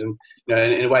coaches. And,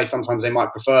 in a way, sometimes they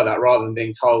might prefer that rather than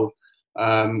being told,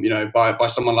 by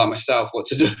someone like myself what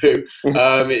to do.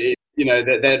 I'm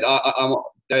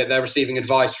they're receiving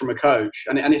advice from a coach,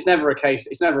 and it's never a case.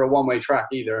 It's never a one-way track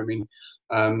either. I mean,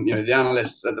 the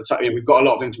analysts at the time, we've got a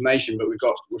lot of information, but we're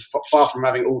far from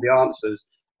having all the answers.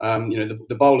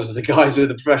 The bowlers are the guys who are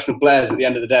the professional players at the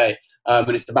end of the day, and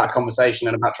it's about conversation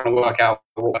and about trying to work out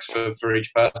what works for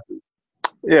each person.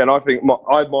 Yeah, and I think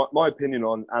my opinion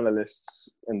on analysts,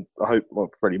 and I hope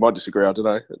Freddie might disagree. I don't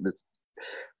know,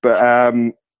 but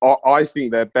I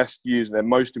think their best use and their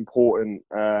most important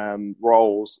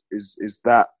roles is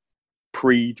that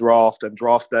pre-draft and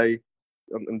draft day,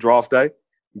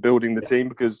 building the team,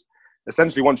 because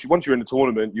essentially once you're in the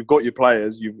tournament, you've got your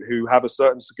players who have a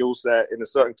certain skill set in a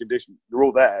certain condition. You're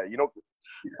all there.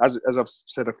 As I've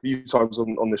said a few times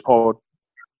on this pod,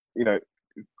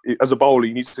 as a bowler,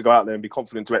 you need to go out there and be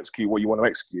confident to execute what you want to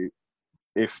execute.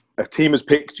 If a team has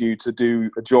picked you to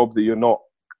do a job that you're not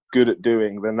good at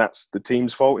doing, then that's the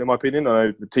team's fault, in my opinion. I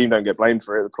know the team don't get blamed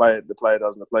for it. The player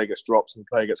doesn't. The player gets dropped and the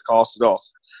player gets casted off.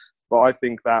 But I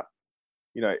think that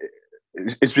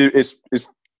it's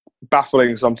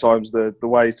baffling sometimes the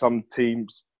way some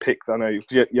teams pick. I know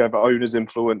you have owners'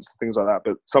 influence, things like that.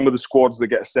 But some of the squads that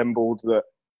get assembled that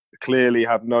clearly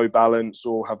have no balance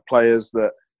or have players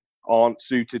that aren't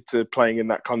suited to playing in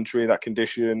that country, that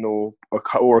condition, or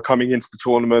are coming into the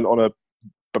tournament on a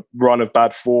run of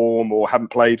bad form, or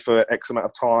haven't played for X amount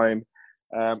of time,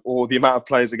 or the amount of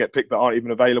players that get picked that aren't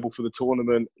even available for the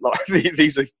tournament. Like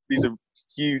these are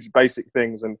huge basic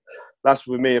things, and that's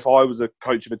for me. If I was a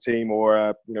coach of a team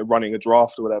or running a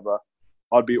draft or whatever,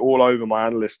 I'd be all over my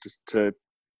analysts to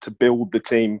build the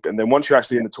team. And then once you're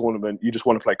actually in the tournament, you just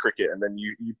want to play cricket, and then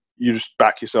you just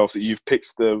back yourself that you've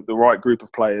picked the right group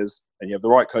of players and you have the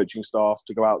right coaching staff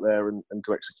to go out there and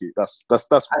to execute. That's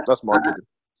my opinion.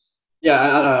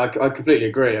 Yeah, I completely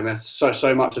agree. I mean,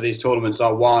 so much of these tournaments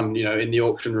are won, in the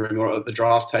auction room or at the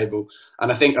draft table.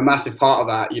 And I think a massive part of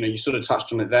that, you sort of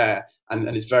touched on it there, and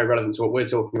it's very relevant to what we're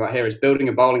talking about here, is building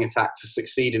a bowling attack to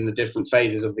succeed in the different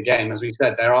phases of the game. As we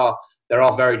said, there are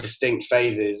very distinct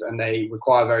phases, and they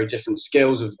require very different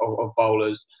skills of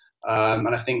bowlers.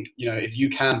 And I think, if you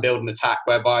can build an attack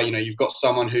whereby, you've got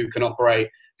someone who can operate,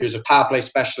 who's a power play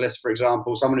specialist, for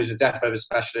example, someone who's a death over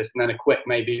specialist, and then a quick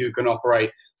maybe who can operate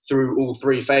through all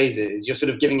three phases, you're sort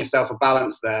of giving yourself a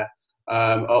balance there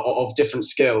of different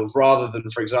skills, rather than,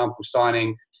 for example,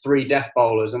 signing 3 death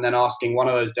bowlers and then asking one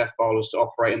of those death bowlers to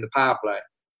operate in the power play.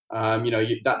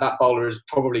 That bowler is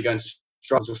probably going to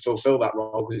struggle to fulfill that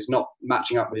role because it's not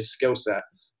matching up with his skill set.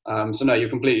 So no, you're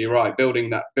completely right.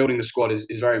 Building the squad is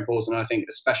very important. And I think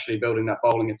especially building that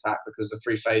bowling attack, because the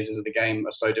 3 phases of the game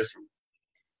are so different.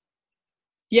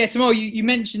 Yeah, Tamal, you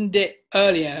mentioned it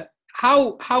earlier.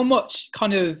 How much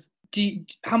kind of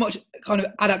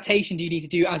adaptation do you need to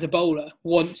do as a bowler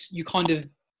once you kind of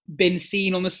been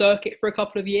seen on the circuit for a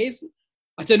couple of years?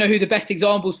 I don't know who the best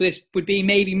examples for this would be.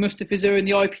 Maybe Mustafizur in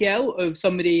the IPL, of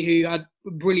somebody who had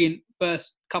a brilliant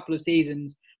first couple of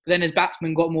seasons, but then as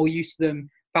batsmen got more used to them,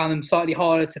 found them slightly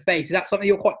harder to face. Is that something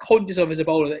you're quite conscious of as a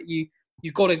bowler, that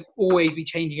you've got to always be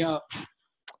changing it up?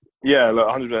 Yeah, look,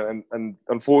 100%. And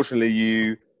unfortunately,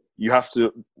 you have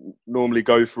to normally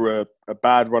go through a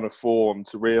bad run of form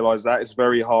to realise that. It's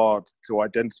very hard to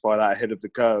identify that ahead of the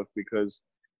curve, because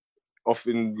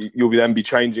often you'll then be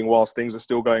changing whilst things are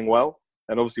still going well.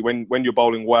 And obviously when you're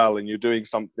bowling well and you're doing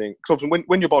something, because often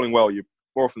when you're bowling well, you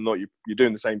more often than not, you're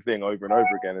doing the same thing over and over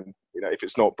again. And, if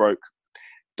it's not broke,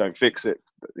 don't fix it,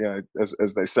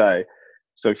 as they say.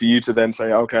 So for you to then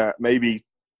say, okay, maybe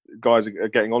guys are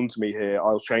getting on to me here,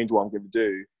 I'll change what I'm going to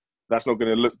do. That's not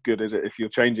going to look good, is it, if you're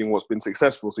changing what's been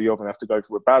successful? So you often have to go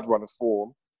through a bad run of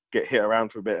form, get hit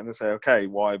around for a bit, and then say, okay,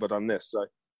 why have I done this? So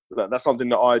that's something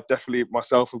that I definitely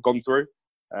myself have gone through.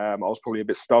 I was probably a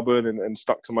bit stubborn and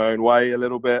stuck to my own way a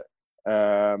little bit,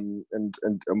 and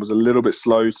was a little bit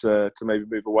slow to maybe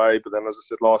move away. But then, as I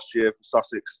said, last year for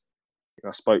Sussex,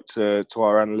 I spoke to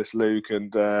our analyst Luke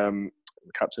and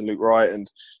Captain Luke Wright,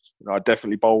 and I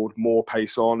definitely bowled more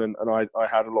pace on, and I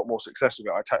had a lot more success with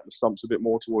it. I attacked the stumps a bit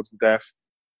more towards the death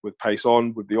with pace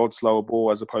on, with the odd slower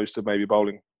ball, as opposed to maybe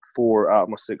bowling 4 out of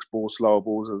my 6 balls slower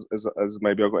balls, as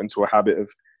maybe I got into a habit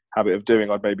of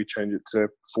doing. I'd maybe change it to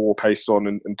 4 pace on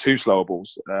and 2 slower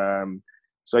balls.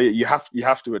 So you have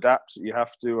to adapt. You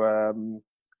have to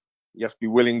be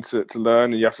willing to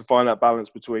learn, and you have to find that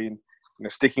balance between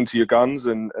sticking to your guns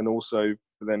and also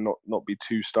then not be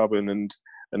too stubborn and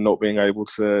not being able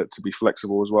to be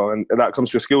flexible as well. And that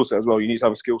comes to a skill set as well. You need to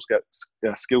have a skill set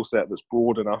that's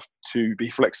broad enough to be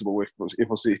flexible. If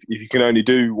you can only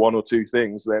do 1 or 2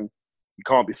 things, then you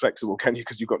can't be flexible, can you?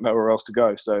 Because you've got nowhere else to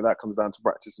go. So that comes down to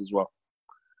practice as well.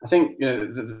 I think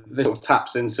this sort of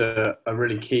taps into a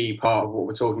really key part of what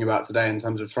we're talking about today in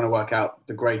terms of trying to work out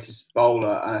the greatest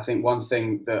bowler. And I think one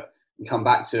thing that we come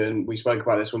back to, and we spoke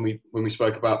about this when we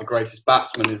spoke about the greatest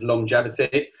batsman, is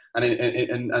longevity.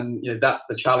 And that's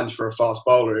the challenge for a fast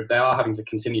bowler. If they are having to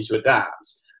continue to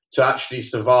adapt, to actually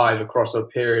survive across a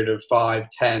period of 5,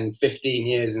 10, 15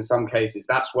 years in some cases,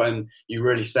 that's when you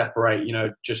really separate,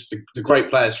 just the great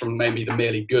players from maybe the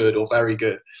merely good or very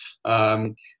good.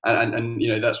 And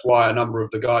that's why a number of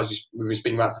the guys we've been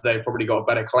speaking about today have probably got a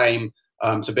better claim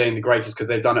to being the greatest because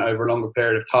they've done it over a longer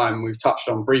period of time. We've touched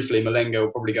on briefly Malinga.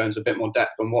 We'll probably go into a bit more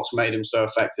depth on what's made him so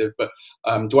effective. But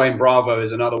Dwayne Bravo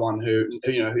is another one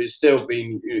who's still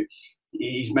been...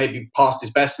 He's maybe past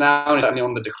his best now and he's certainly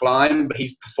on the decline, but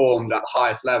he's performed at the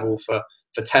highest level for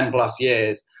 10 plus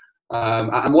years.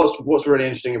 And what's really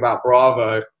interesting about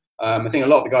Bravo, I think a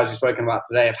lot of the guys we've spoken about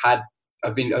today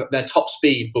have been their top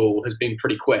speed ball has been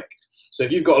pretty quick. So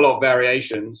if you've got a lot of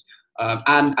variations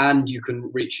and you can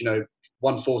reach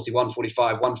 140,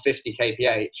 145, 150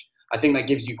 kph, I think that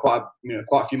gives you quite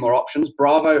a few more options.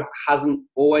 Bravo hasn't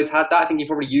always had that. I think he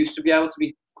probably used to be able to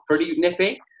be pretty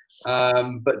nippy.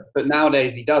 But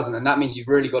nowadays he doesn't, and that means you've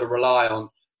really got to rely on,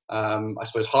 I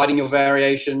suppose, hiding your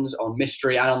variations, on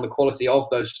mystery, and on the quality of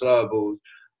those slower balls.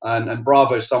 And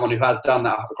Bravo's someone who has done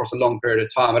that across a long period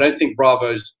of time. I don't think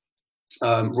Bravo's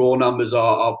raw numbers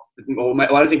I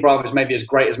don't think Bravo's maybe as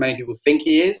great as many people think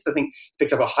he is. I think he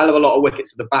picked up a hell of a lot of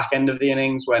wickets at the back end of the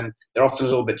innings when they're often a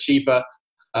little bit cheaper.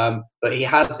 But he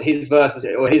has his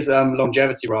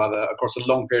longevity across a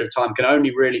long period of time can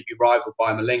only really be rivaled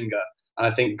by Malinga. And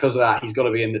I think because of that, he's got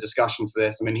to be in the discussion for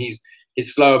this. I mean, his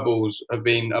slower balls have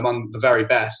been among the very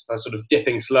best. That sort of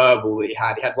dipping slower ball that he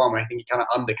had. He had one where I think he kind of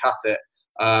undercut it,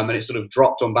 and it sort of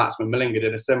dropped on batsman. Malinga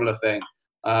did a similar thing.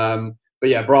 But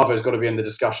yeah, Bravo's got to be in the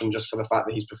discussion just for the fact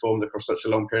that he's performed across such a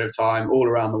long period of time, all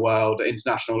around the world, at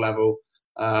international level.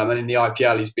 And in the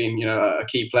IPL, he's been, a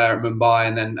key player at Mumbai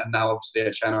and now obviously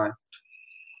at Chennai.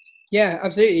 Yeah,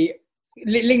 absolutely.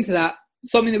 Linked to that,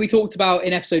 something that we talked about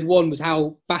in episode 1 was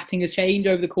how batting has changed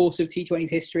over the course of T20's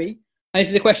history. And this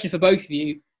is a question for both of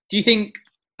you. Do you think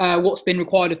what's been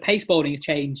required of pace bowling has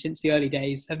changed since the early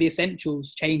days? Have the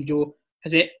essentials changed, or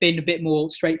has it been a bit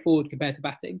more straightforward compared to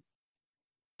batting?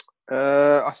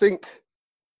 I think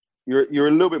you're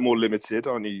a little bit more limited.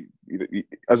 Only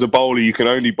as a bowler, you can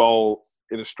only bowl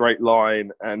in a straight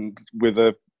line, and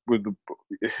if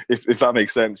that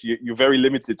makes sense, you're very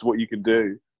limited to what you can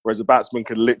do. Whereas a batsman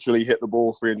can literally hit the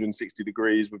ball 360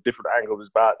 degrees with different angles of his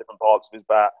bat, different parts of his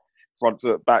bat, front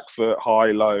foot, back foot,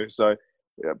 high, low. So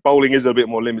bowling is a bit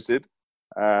more limited,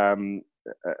 and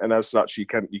as such, you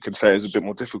can say it's a bit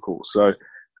more difficult. So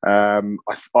I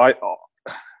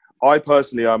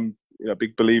personally, I'm a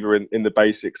big believer in the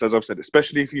basics. As I've said,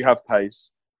 especially if you have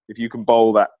pace, if you can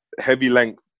bowl that heavy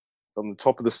length on the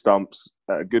top of the stumps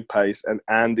at a good pace,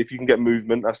 and if you can get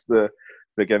movement, that's the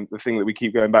thing that we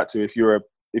keep going back to.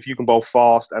 If you can bowl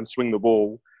fast and swing the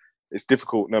ball, it's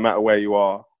difficult no matter where you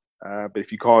are. But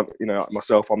if you can't,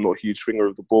 myself, I'm not a huge swinger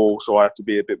of the ball, so I have to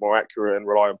be a bit more accurate and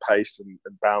rely on pace and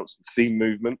bounce and seam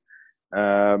movement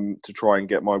to try and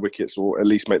get my wickets, or at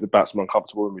least make the batsman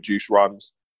uncomfortable and reduce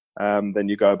runs. Then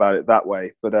you go about it that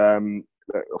way. But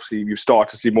obviously, you start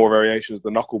to see more variations. The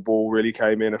knuckleball really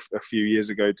came in a few years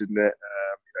ago, didn't it?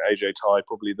 AJ Tye,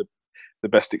 probably the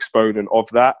best exponent of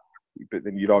that. But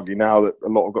then you'd argue now that a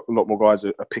lot more guys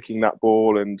are picking that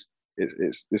ball, and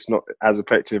it's not as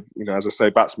effective. As I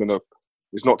say,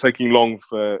 it's not taking long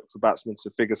for batsmen to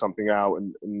figure something out.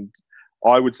 And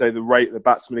I would say the rate that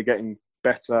batsmen are getting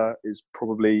better is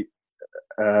probably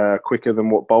quicker than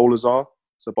what bowlers are.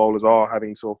 So bowlers are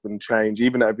having to often change,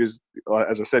 even as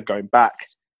I said, going back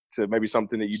to maybe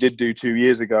something that you did do 2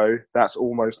 years ago. That's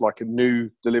almost like a new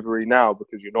delivery now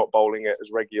because you're not bowling it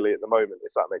as regularly at the moment,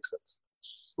 if that makes sense.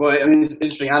 Well, I mean, it's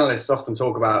interesting. Analysts often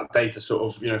talk about data sort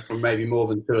of, from maybe more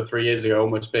than 2 or 3 years ago,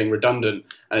 almost being redundant.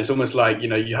 And it's almost like,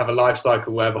 you have a life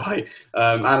cycle whereby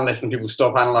analysts and people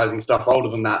stop analysing stuff older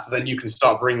than that. So then you can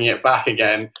start bringing it back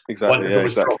again. Exactly. Once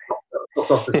it's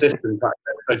dropped off the system,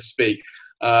 so to speak.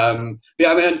 Yeah,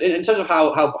 I mean, in terms of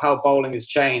how bowling has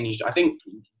changed, I think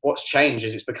what's changed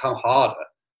is it's become harder.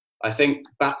 I think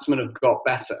batsmen have got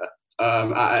better.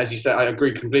 As you said, I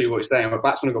agree completely with what you're saying. But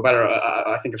batsmen have got better at,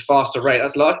 I think, a faster rate.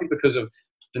 That's largely because of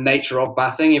the nature of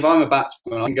batting. If I'm a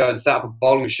batsman, I can go and set up a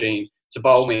bowling machine to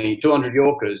bowl me 200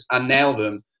 Yorkers and nail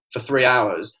them for 3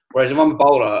 hours. Whereas if I'm a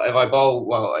bowler, if I bowl,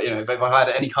 if I had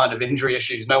any kind of injury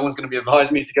issues, no one's going to be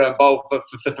advising me to go and bowl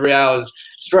for 3 hours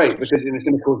straight because it's going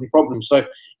to cause me problems. So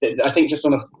I think just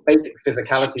on a basic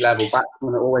physicality level,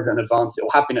 batsmen are always at an advantage, or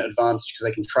have been at an advantage because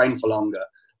they can train for longer.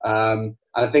 And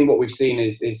I think what we've seen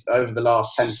is over the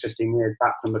last 10 to 15 years,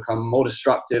 batsmen become more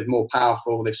destructive, more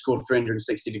powerful. They've scored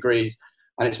 360 degrees,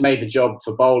 and it's made the job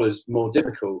for bowlers more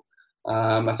difficult.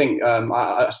 I think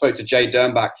I spoke to Jay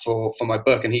Dernbach for my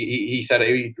book, and he said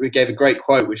he gave a great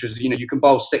quote, which was, you can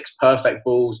bowl 6 perfect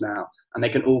balls now, and they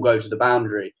can all go to the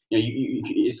boundary.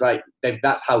 It's like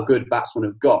that's how good batsmen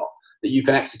have got, that you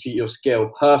can execute your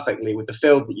skill perfectly with the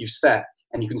field that you've set,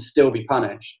 and you can still be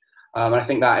punished. And I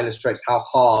think that illustrates how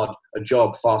hard a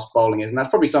job fast bowling is, and that's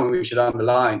probably something we should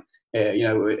underline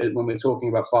here, when we're talking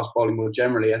about fast bowling more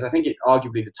generally, as I think it's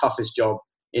arguably the toughest job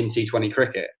in T20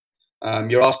 cricket.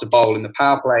 You're asked to bowl in the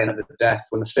power play and at the death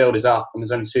when the field is up and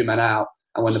there's only 2 men out,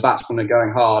 and when the batsmen are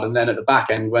going hard, and then at the back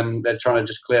end when they're trying to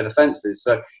just clear the fences.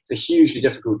 So it's a hugely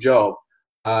difficult job,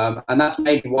 and that's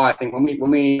maybe why I think when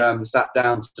we sat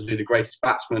down to do the greatest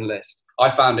batsman list, I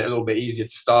found it a little bit easier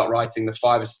to start writing the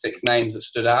 5 or 6 names that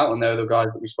stood out, and they were the guys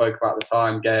that we spoke about at the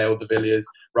time: Gale, De Villiers,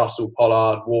 Russell,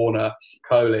 Pollard, Warner,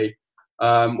 Kohli.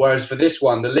 Whereas for this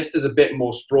one, the list is a bit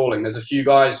more sprawling. There's a few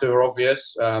guys who are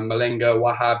obvious: Malinga,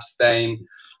 Wahab, Steyn,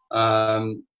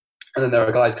 and then there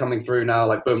are guys coming through now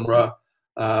like Bumrah,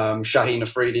 Shaheen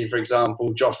Afridi, for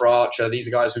example, Jofra Archer. These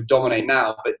are guys who dominate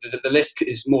now, but the list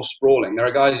is more sprawling. There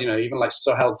are guys, even like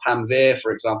Sohail Tanvir,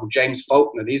 for example, James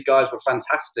Faulkner. These guys were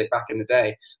fantastic back in the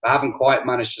day, but haven't quite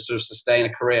managed to sort of sustain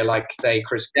a career like, say,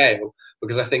 Chris Gale,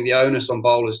 because I think the onus on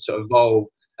bowlers to evolve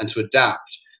and to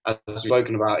adapt, as we've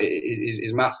spoken about,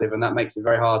 is massive, and that makes it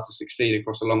very hard to succeed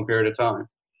across a long period of time.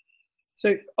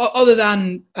 So other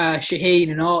than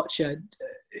Shaheen and Archer,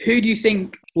 who do you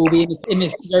think will be in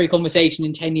this very conversation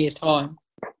in 10 years' time?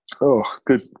 Oh,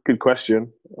 good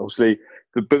question. Obviously,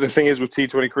 but the thing is with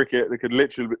T20 cricket, they could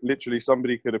literally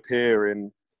somebody could appear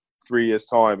in 3 years'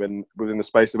 time, and within the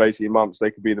space of 18 months,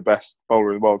 they could be the best bowler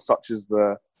in the world, such as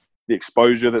the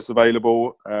exposure that's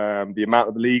available, the amount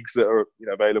of leagues that are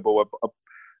available.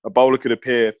 A bowler could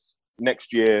appear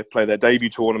next year, play their debut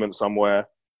tournament somewhere,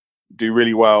 do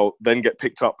really well, then get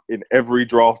picked up in every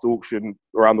draft auction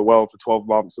around the world for 12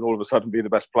 months, and all of a sudden be the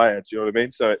best player. Do you know what I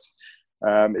mean? So it's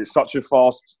such a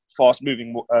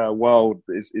fast-moving world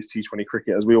is T20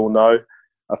 cricket, as we all know.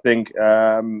 I think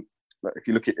if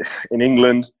you look at in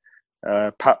England,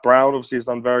 Pat Brown obviously has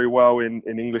done very well in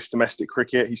English domestic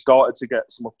cricket. He started to get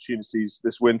some opportunities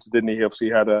this winter, didn't he? He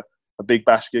obviously had a big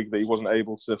bash gig that he wasn't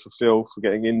able to fulfill for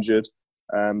getting injured.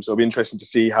 So it'll be interesting to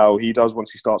see how he does once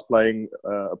he starts playing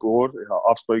abroad.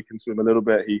 I've spoken to him a little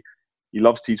bit. He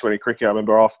loves T20 cricket. I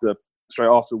remember straight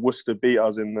after Worcester beat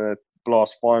us in the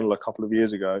Blast final a couple of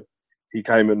years ago, he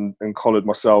came and collared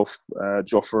myself,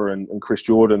 Jofra and Chris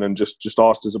Jordan, and just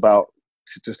asked us about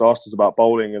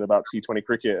bowling and about T20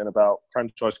 cricket and about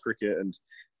franchise cricket. And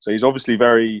so he's obviously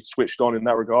very switched on in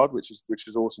that regard, which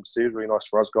is awesome to see. It's really nice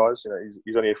for us guys.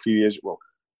 He's only a few years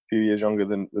younger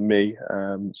than me.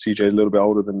 CJ is a little bit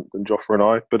older than Jofra and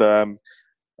I. But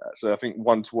so I think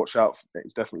one to watch out for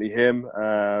is definitely him.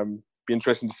 Be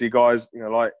interesting to see guys,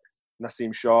 like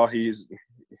Naseem Shah. He's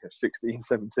 16,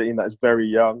 17. That is very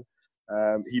young.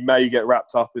 He may get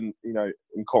wrapped up in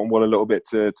cotton wool a little bit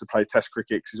to play Test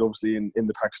cricket, because he's obviously in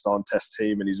the Pakistan Test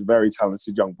team, and he's a very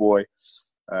talented young boy.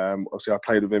 Obviously, I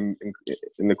played with him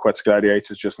in the Quetta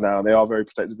Gladiators just now, and they are very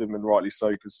protective of him, and rightly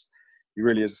so, because he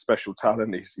really is a special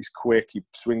talent. He's quick, he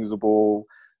swings the ball,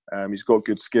 he's got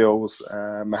good skills.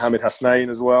 Mohammed Hasnain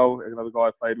as well, another guy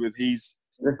I played with. He's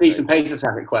a decent pace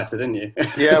attack at Quetta, didn't you?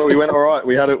 Yeah, we went all right.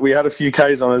 We had a few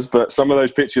Ks on us, but some of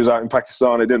those pitches out in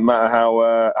Pakistan, it didn't matter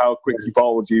how quick you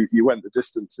bowled, you went the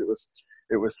distance.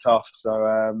 It was tough. So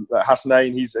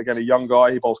Hasnain, he's again a young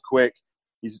guy. He bowls quick.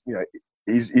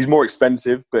 He's more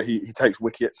expensive, but he takes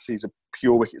wickets. He's a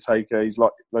pure wicket taker. He's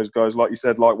like those guys, like you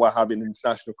said, like Wahab in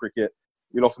international cricket.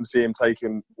 You'll often see him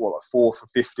taking 4 for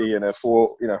 50 in a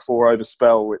 4 over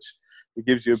spell, which it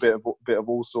gives you a bit of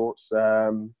all sorts.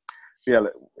 Yeah,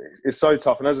 it's so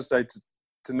tough. And as I say,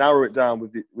 to narrow it down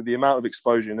with the amount of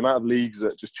exposure and the amount of leagues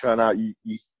that just churn out, you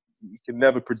can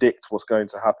never predict what's going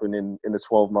to happen in a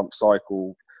 12-month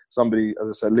cycle. Somebody, as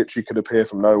I said, literally could appear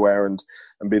from nowhere and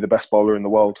be the best bowler in the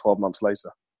world 12 months later.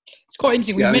 It's quite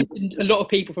interesting. We mentioned a lot of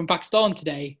people from Pakistan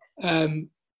today.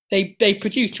 They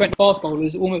produce 20 fast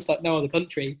bowlers almost like no other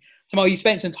country. Tamal, you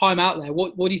spent some time out there.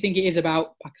 What do you think it is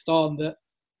about Pakistan that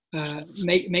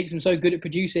makes them so good at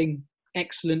producing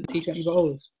excellent T20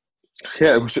 bowlers?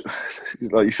 Yeah, it was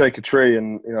like you shake a tree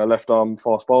and a left arm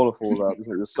fast bowler falls out.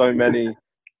 There's so many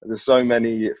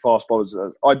fast bowlers.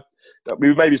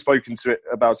 We've maybe spoken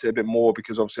about it a bit more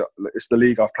because obviously it's the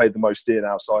league I've played the most in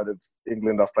outside of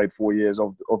England. I've played 4 years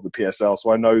of the PSL,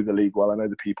 so I know the league well. I know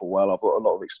the people well. I've got a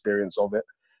lot of experience of it.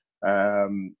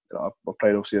 I've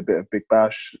played obviously a bit of Big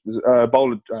Bash.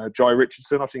 Bowler Jai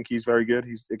Richardson, I think he's very good.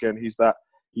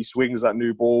 He swings that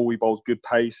new ball. He bowls good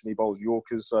pace and he bowls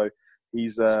Yorkers. So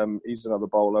he's another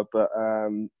bowler. But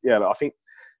I think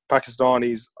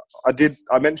Pakistanis.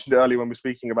 I mentioned it earlier when we were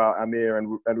speaking about Amir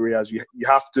and Riaz. You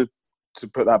have to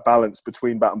put that balance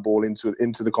between bat and ball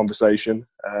into the conversation,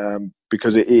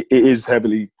 because it is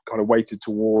heavily kind of weighted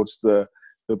towards the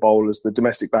bowlers. The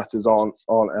domestic batters aren't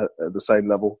at the same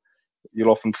level.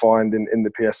 You'll often find in the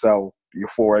PSL your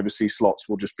 4 overseas slots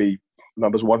will just be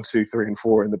numbers 1, 2, 3, and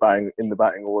 4 in the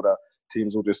batting order.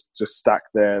 Teams will just stack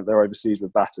their overseas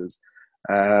with batters.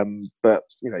 But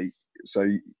so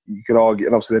you could argue,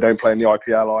 and obviously they don't play in the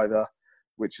IPL either,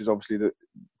 which is obviously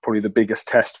probably the biggest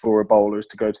test for a bowler, is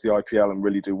to go to the IPL and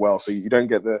really do well. So you don't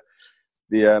get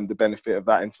the benefit of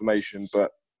that information.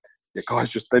 But yeah,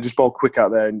 guys they just bowl quick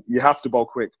out there, and you have to bowl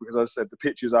quick because, as I said, the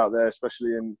pitches out there,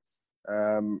 especially in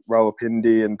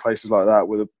Rawalpindi and places like that,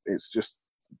 where it's just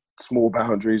small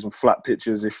boundaries and flat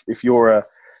pitches. If you're a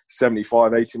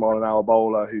 75, 80 mile an hour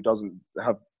bowler who doesn't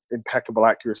have impeccable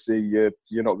accuracy,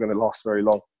 you're not going to last very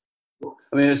long.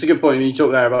 I mean, it's a good point. You talk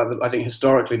there about, I think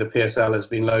historically the PSL has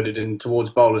been loaded in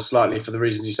towards bowlers slightly for the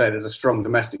reasons you say. There's a strong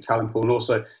domestic talent pool, and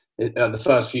also the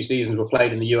first few seasons were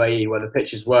played in the UAE where the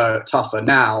pitches were tougher.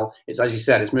 Now, it's, as you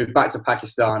said, it's moved back to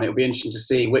Pakistan. It'll be interesting to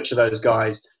see which of those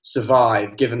guys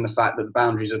survive, given the fact that the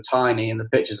boundaries are tiny and the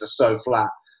pitches are so flat.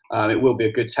 It will be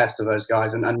a good test of those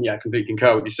guys. And yeah, I completely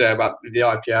concur with what you say about the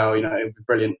IPL. It would be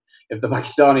brilliant if the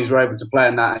Pakistanis were able to play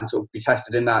in that and sort of be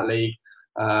tested in that league.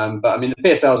 But I mean, the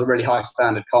PSL is a really high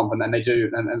standard comp, and they do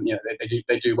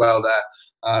well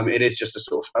there. It is just a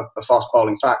sort of a fast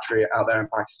bowling factory out there in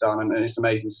Pakistan, and it's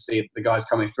amazing to see the guys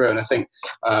coming through. And I think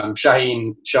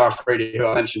Shaheen Shah Afridi, who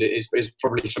I mentioned, is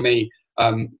probably for me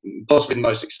possibly the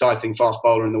most exciting fast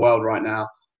bowler in the world right now.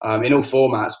 In all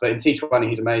formats, but in T20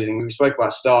 he's amazing. We spoke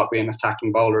about Stark being an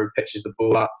attacking bowler who pitches the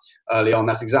ball up early on.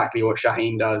 That's exactly what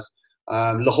Shaheen does.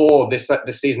 Lahore this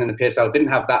season in the PSL didn't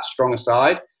have that strong a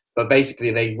side, but basically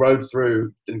they rode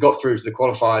through and got through to the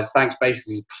qualifiers thanks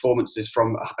basically to performances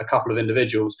from a couple of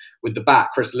individuals. With the bat,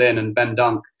 Chris Lynn and Ben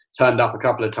Dunk turned up a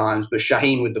couple of times, but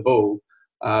Shaheen with the ball,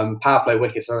 power play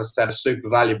wickets, as I said, are super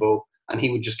valuable, and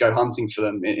he would just go hunting for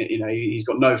them. He's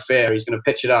got no fear. He's going to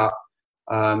pitch it up.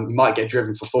 He might get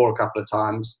driven for 4 a couple of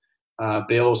times, but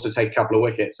he'll also take a couple of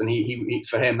wickets. And he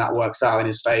for him, that works out in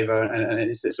his favour. And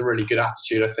it's a really good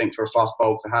attitude, I think, for a fast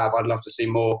bowler to have. I'd love to see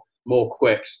more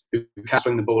quicks who can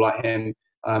swing the ball like him,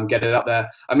 get it up there.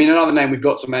 I mean, another name we've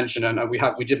got to mention, and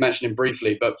we did mention him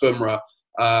briefly, but Bumrah.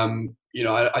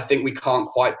 I think we can't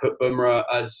quite put Bumrah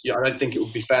as. I don't think it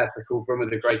would be fair to call Bumrah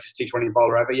the greatest T20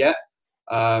 bowler ever yet.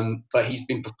 But he's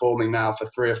been performing now for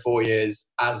 3 or 4 years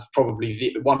as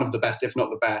probably one of the best, if not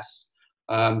the best.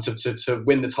 To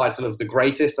win the title of the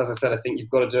greatest, as I said, I think you've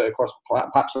got to do it across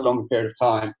perhaps a longer period of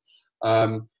time.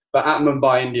 But at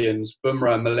Mumbai Indians,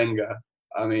 Bumrah and Malinga,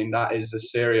 I mean, that is a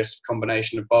serious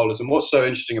combination of bowlers. And what's so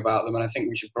interesting about them, and I think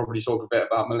we should probably talk a bit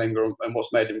about Malinga and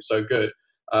what's made him so good.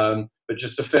 But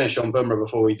just to finish on Bumrah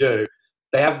before we do,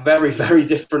 they have very, very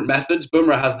different methods.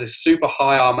 Bumrah has this super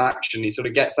high arm action. He sort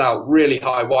of gets out really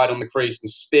high, wide on the crease and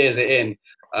spears it in.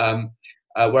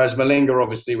 Whereas Malinga,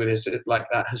 obviously, with his like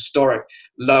that historic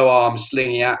low arm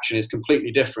slinging action, is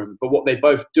completely different. But what they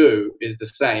both do is the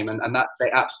same, and that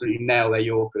they absolutely nail their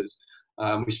Yorkers.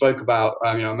 We spoke about,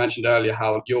 I mentioned earlier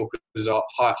how Yorkers are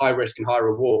high risk and high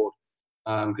reward,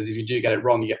 because if you do get it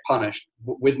wrong, you get punished.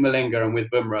 With Malinga and with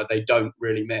Bumrah, they don't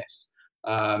really miss.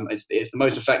 It's the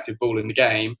most effective ball in the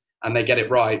game, and they get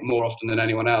it right more often than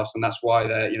anyone else, and that's why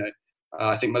they're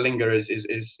I think Malinga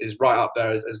is right up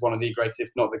there as one of the greatest, if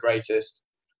not the greatest,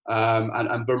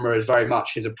 and Bumrah is very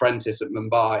much his apprentice at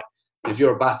Mumbai. If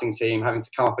you're a batting team having to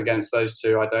come up against those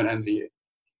two, I don't envy you.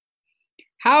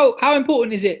 How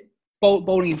important is it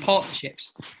bowling in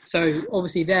partnerships? So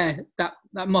obviously that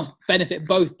must benefit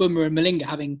both Bumrah and Malinga,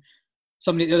 having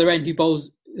somebody at the other end who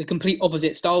bowls the complete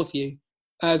opposite style to you.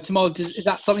 Tamal, is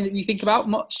that something that you think about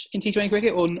much in T20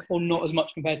 cricket, or not as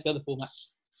much compared to other formats?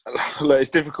 Look,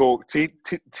 it's difficult.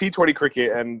 T20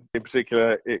 cricket, and in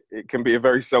particular, it can be a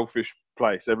very selfish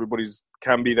place. Everybody's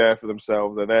can be there for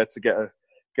themselves. They're there to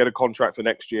get a contract for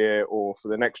next year or for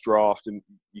the next draft, and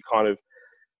you kind of,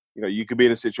 you could be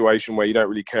in a situation where you don't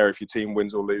really care if your team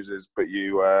wins or loses, but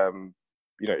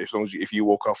as long as if you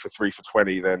walk off for 3 for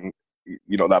 20, then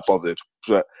you're not that bothered.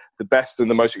 But the best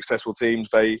and the most successful teams,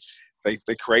 they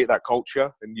create that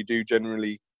culture, and you do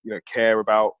generally care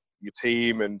about your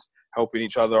team and helping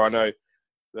each other. I know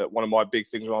that one of my big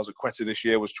things when I was at Quetta this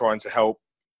year was trying to help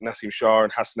Nassim Shah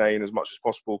and Hasnain as much as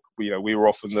possible. We were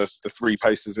often the three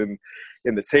pacers in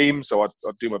the team, so I'd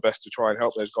do my best to try and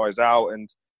help those guys out. And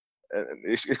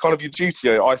it's kind of your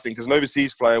duty, I think, as an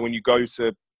overseas player when you go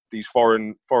to these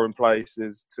foreign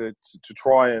places to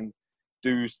try and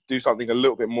do something a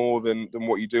little bit more than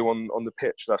what you do on the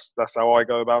pitch. That's how I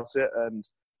go about it.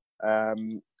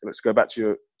 And let's go back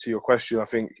to your question. I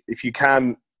think if you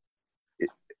can,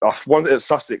 at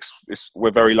Sussex, we're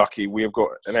very lucky. We have got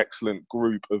an excellent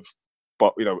group of,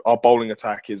 but our bowling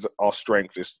attack is our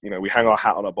strength. We hang our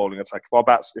hat on our bowling attack.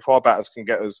 If our batters can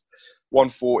get us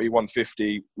 140,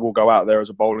 150, we'll go out there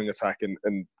as a bowling attack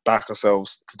and back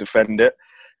ourselves to defend it.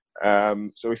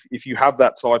 So if you have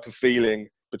that type of feeling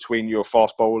between your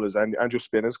fast bowlers and your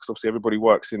spinners, because obviously everybody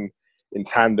works in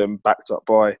tandem, backed up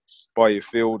by your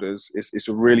fielders, it's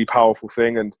a really powerful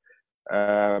thing.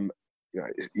 And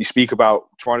you speak about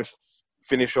trying to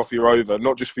finish off your over,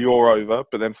 not just for your over,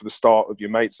 but then for the start of your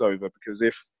mate's over. Because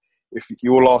if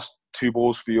your last two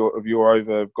balls for your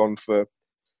over have gone for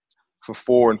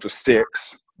 4 and for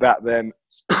 6, that then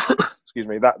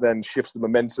that then shifts the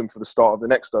momentum for the start of the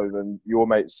next over, and your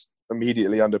mate's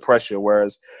immediately under pressure.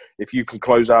 Whereas if you can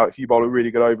close out, if you bowl a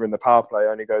really good over in the power play,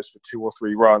 only goes for 2 or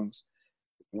 3 runs,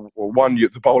 well,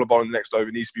 the bowler bowling the next over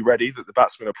needs to be ready that the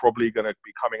batsmen are probably going to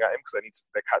be coming at him because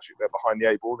they're behind the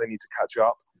 8 ball, they need to catch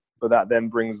up. But that then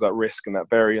brings that risk and that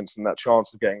variance and that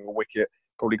chance of getting a wicket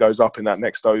probably goes up in that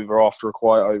next over after a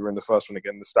quiet over in the first one.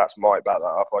 Again, the stats might back that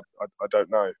up. I don't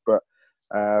know. But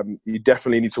you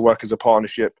definitely need to work as a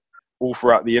partnership all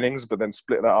throughout the innings, but then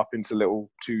split that up into little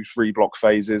 2-3 block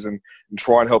phases and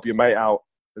try and help your mate out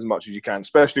as much as you can,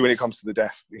 especially when it comes to the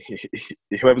death.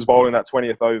 Whoever's bowling that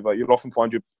 20th over, you'll often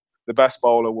find the best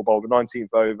bowler will bowl the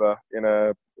 19th over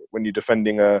when you're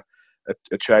defending a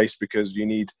chase, because you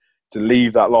need to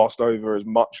leave that last over as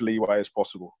much leeway as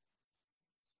possible.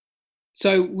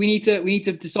 So we need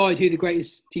to decide who the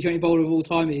greatest T20 bowler of all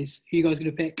time is. Who are you guys going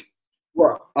to pick?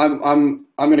 Well, I'm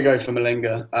going to go for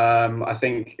Malinga. I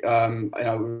think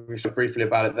we spoke briefly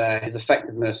about it there. His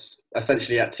effectiveness,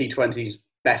 essentially at T20's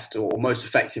best or most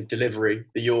effective delivery,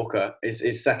 the Yorker,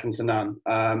 is second to none.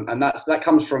 And that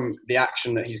comes from the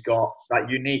action that he's got, that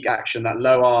unique action, that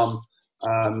low arm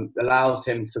allows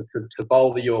him to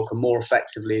bowl the Yorker more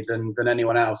effectively than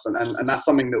anyone else. And that's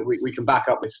something that we can back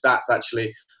up with stats,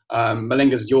 actually.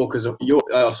 Malinga's Yorkers,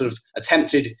 sort of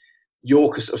attempted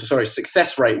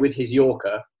success rate with his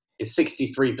Yorker is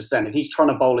 63%. If he's trying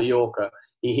to bowl a Yorker,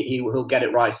 he'll get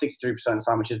it right 63% of the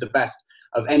time, which is the best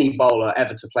of any bowler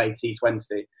ever to play T20.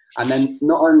 And then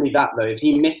not only that, though, if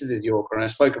he misses his Yorker, and I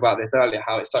spoke about this earlier,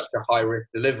 how it's such a high-risk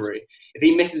delivery, if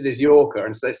he misses his Yorker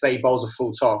and say he bowls a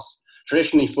full toss,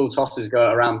 traditionally full tosses go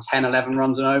at around 10, 11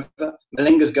 runs and over.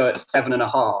 Malinga's go at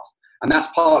 7.5. And that's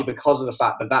partly because of the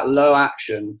fact that low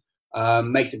action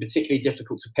makes it particularly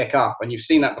difficult to pick up. And you've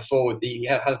seen that before. He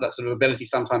has that sort of ability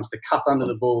sometimes to cut under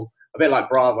the ball, a bit like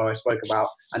Bravo I spoke about,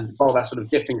 and bowl that sort of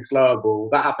dipping slower ball.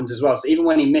 That happens as well. So even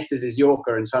when he misses his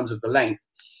Yorker in terms of the length,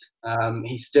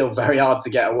 he's still very hard to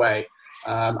get away.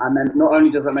 And then not only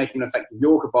does that make him an effective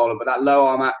Yorker bowler, but that low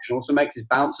arm action also makes his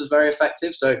bouncers very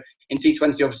effective. So in T20,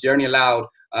 obviously, you're only allowed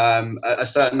a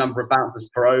certain number of bouncers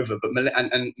per over. But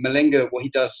Malinga, what he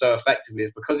does so effectively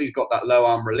is because he's got that low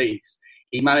arm release,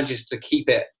 he manages to keep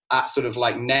it at sort of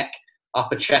like neck,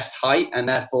 upper chest height, and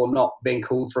therefore not being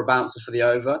called for a bouncer for the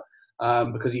over,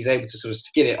 because he's able to sort of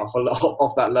skid it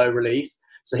off that low release.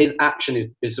 So his action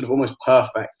is sort of almost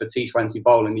perfect for T20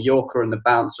 bowling. The Yorker and the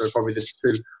bouncer are probably the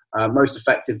two most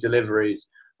effective deliveries,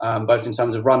 both in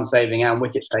terms of run saving and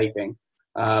wicket taking.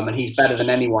 And he's better than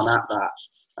anyone at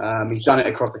that. He's done it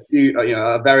across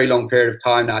a very long period of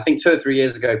time now. I think 2 or 3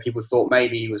 years ago, people thought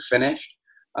maybe he was finished.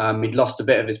 He'd lost a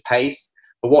bit of his pace.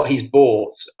 But what he's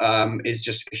bought is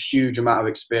just a huge amount of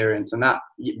experience. And that,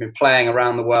 playing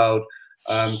around the world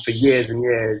for years and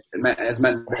years, has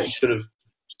meant that he sort of,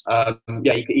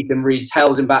 he can read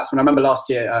tails in batsmen. I remember last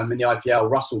year in the IPL,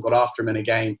 Russell got after him in a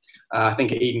game, I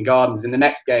think at Eden Gardens. In the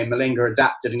next game, Malinga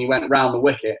adapted and he went round the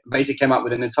wicket. Basically came up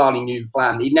with an entirely new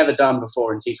plan that he'd never done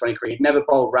before in T20 cricket. He'd never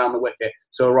bowled round the wicket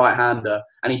to a right-hander.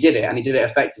 And he did it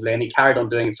effectively, and he carried on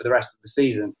doing it for the rest of the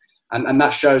season. And that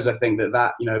shows, I think,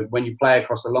 that when you play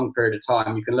across a long period of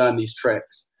time, you can learn these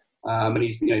tricks. And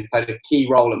he's played a key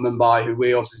role at Mumbai, who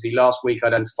we obviously last week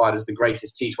identified as the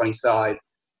greatest T20 side.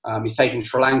 He's taken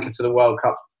Sri Lanka to the World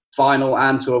Cup final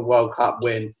and to a World Cup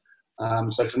win.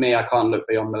 So for me, I can't look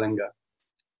beyond Malinga.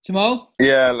 Tamal?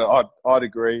 Yeah, look, I'd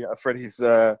agree. Freddie's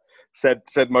said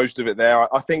most of it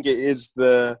there. I think it's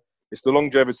the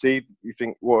longevity. You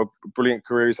think what a brilliant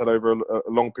career he's had over a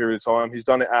long period of time. He's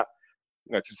done it at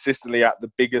consistently at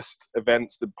the biggest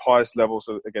events, the highest levels.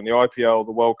 So again, the IPL,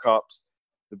 the World Cups,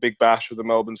 the Big Bash with the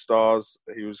Melbourne Stars,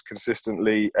 he was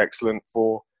consistently excellent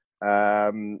for.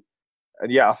 And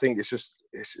yeah, I think it's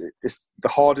the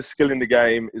hardest skill in the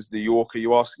game is the Yorker.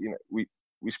 You ask, we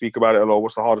speak about it a lot.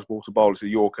 What's the hardest ball to bowl? It's a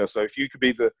Yorker. So if you could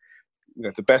be the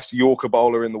best Yorker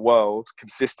bowler in the world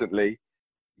consistently,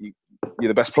 you're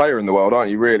the best player in the world, aren't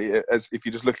you? Really, as if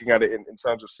you're just looking at it in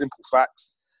terms of simple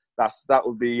facts, that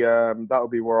would be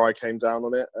where I came down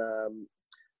on it.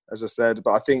 As I said,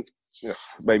 but I think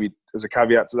maybe as a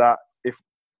caveat to that,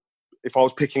 if I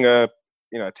was picking a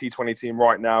T20 team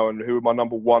right now and who would my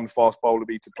number one fast bowler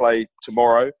be to play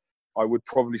tomorrow, I would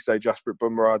probably say Jasprit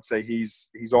Bumrah. I'd say he's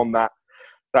on that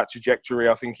trajectory.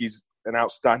 I think he's an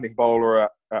outstanding bowler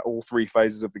at all three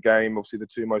phases of the game. Obviously, the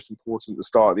two most important, the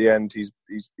start at the end.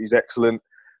 He's excellent.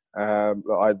 I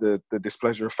had the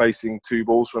displeasure of facing two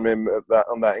balls from him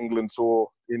on that England tour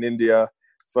in India.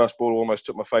 First ball almost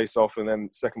took my face off, and then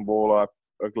second ball I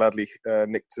gladly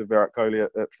nicked to Virat Kohli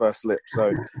at first slip.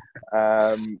 So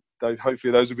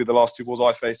hopefully those would be the last two balls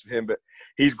I faced with him. But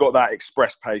he's got that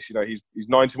express pace. He's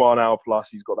 90 mile an hour plus.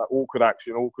 He's got that awkward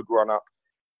action, awkward run up,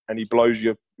 and he blows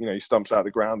your stumps out of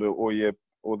the ground or your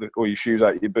shoes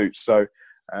out of your boots. So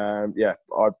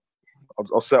I'll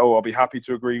settle. I'll be happy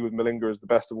to agree with Malinga as the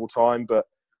best of all time, but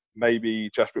maybe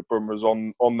Jasprit Bumrah's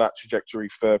on that trajectory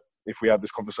for, if we have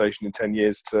this conversation in 10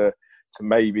 years, to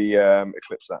maybe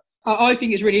eclipse that. I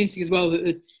think it's really interesting as well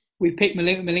that we've picked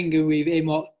Malinga, we've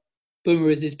earmarked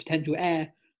Bumrah as his potential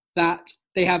heir, that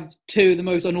they have two of the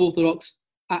most unorthodox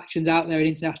actions out there in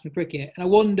international cricket. And I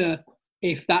wonder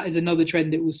if that is another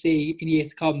trend that we'll see in years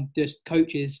to come, just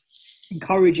coaches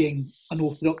encouraging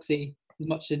unorthodoxy as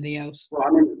much as anything else. Well,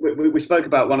 I mean, we spoke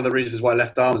about one of the reasons why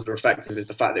left arms are effective is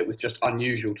the fact that it was just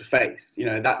unusual to face.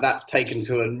 That's taken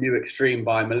to a new extreme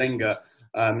by Malinga.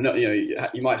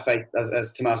 You might face,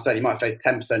 as Tamal said, you might face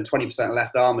 10%, 20%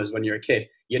 left armers when you're a kid.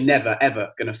 You're never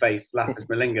ever going to face Lassis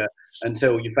Malinga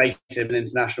until you face him in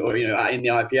international, or in the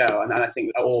IPL, and I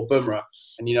think, or Bumrah,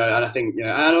 and I think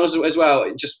and also as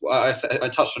well, just I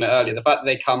touched on it earlier, the fact that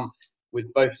they come with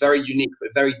both very unique but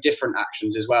very different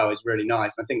actions as well is really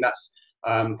nice. I think that's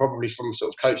probably from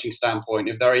sort of coaching standpoint,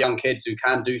 if there are young kids who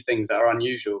can do things that are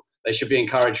unusual, they should be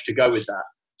encouraged to go with that.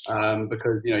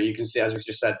 Because you can see, as we've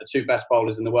just said, the two best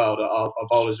bowlers in the world are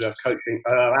bowlers who have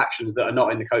actions that are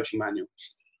not in the coaching manual.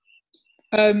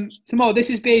 Tamal, this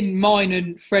has been mine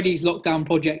and Freddie's lockdown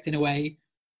project in a way.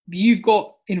 You've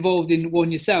got involved in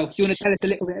one yourself. Do you want to tell us a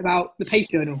little bit about the Pace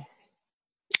Journal?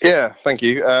 Yeah, thank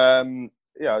you.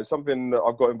 It's something that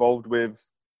I've got involved with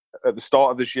at the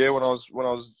start of this year when I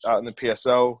was out in the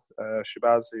PSL.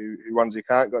 Shabazz, who runs the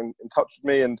account, got in touch with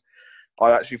me, and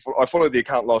I followed the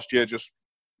account last year just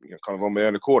kind of on my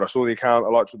own accord. I saw the account, I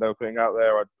liked what they were putting out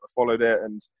there, I followed it,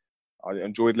 and I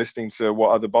enjoyed listening to what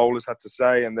other bowlers had to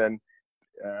say. And then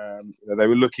they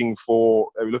were looking for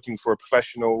a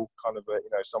professional, kind of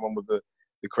someone with the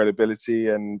credibility,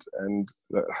 and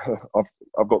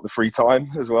I've got the free time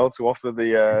as well to offer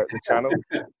the channel.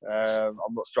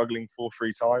 I'm not struggling for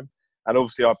free time, and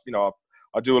obviously I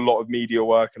do a lot of media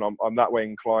work, and I'm that way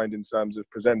inclined in terms of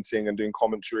presenting and doing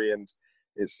commentary, and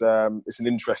it's an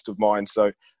interest of mine.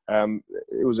 So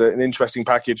it was an interesting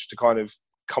package to kind of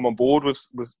come on board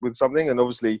with something, and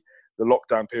obviously the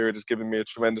lockdown period has given me a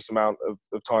tremendous amount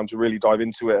of time to really dive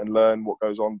into it and learn what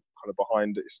goes on kind of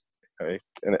behind it.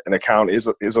 An account is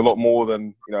a lot more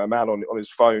than a man on his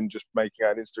phone just making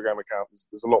an Instagram account.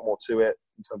 There's a lot more to it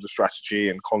in terms of strategy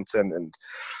and content and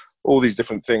all these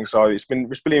different things. So it's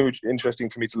been really interesting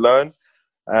for me to learn.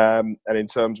 And in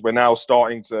terms, we're now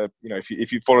starting to,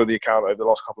 if you follow the account over the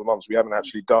last couple of months, we haven't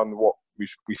actually done what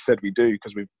we said we do,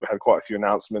 because we've had quite a few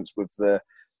announcements with the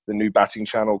new batting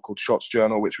channel called Shots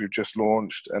Journal, which we've just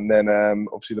launched, and then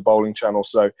obviously the bowling channel.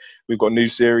 So we've got a new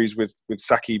series with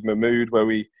Saqib Mahmood, where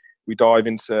we dive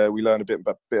into, we learn a bit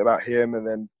about him, and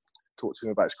then talk to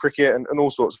him about his cricket and all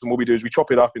sorts. And what we do is we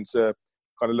chop it up into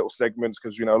kind of little segments,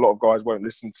 because a lot of guys won't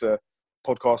listen to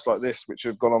podcasts like this, which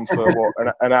have gone on for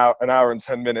an hour and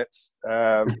 10 minutes.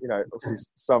 Obviously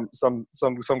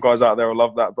some guys out there will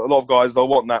love that, but a lot of guys, they'll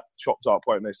want that chopped up,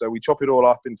 won't they? So we chop it all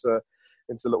up into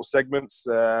little segments,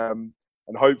 and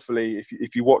hopefully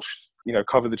if you watch,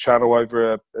 cover the channel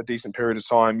over a decent period of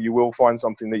time, you will find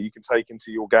something that you can take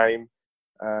into your game.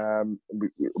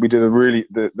 We did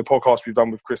the podcast we've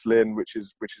done with Chris Lynn, which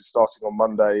is starting on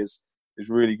Monday, is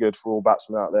really good for all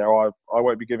batsmen out there. I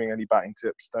won't be giving any batting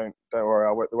tips. Don't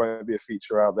worry. There won't be a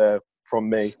feature out there from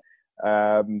me.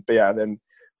 But yeah, then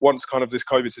once kind of this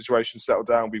COVID situation settled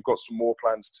down, we've got some more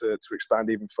plans to expand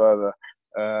even further.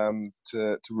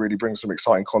 to really bring some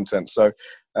exciting content. So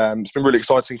it's been really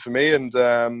exciting for me, and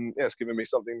it's given me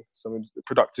something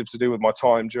productive to do with my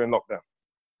time during lockdown.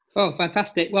 Oh,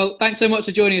 fantastic. Well, thanks so much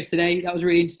for joining us today. That was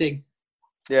really interesting.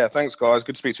 Yeah, thanks, guys.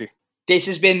 Good to speak to you. This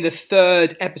has been the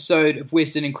third episode of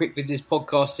Wisden and Quick Vis's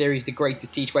podcast series, The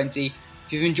Greatest T20.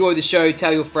 If you've enjoyed the show,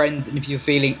 tell your friends, and if you're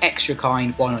feeling extra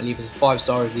kind, why not leave us a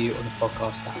 5-star review on the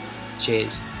podcast app.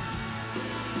 Cheers.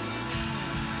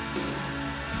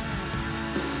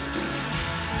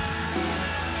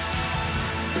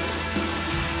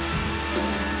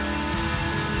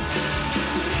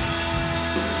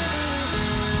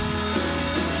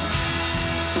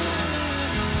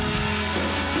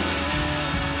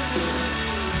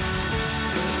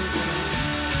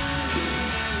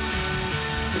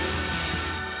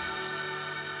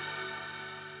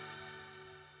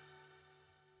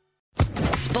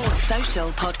 Social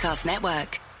Podcast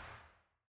Network.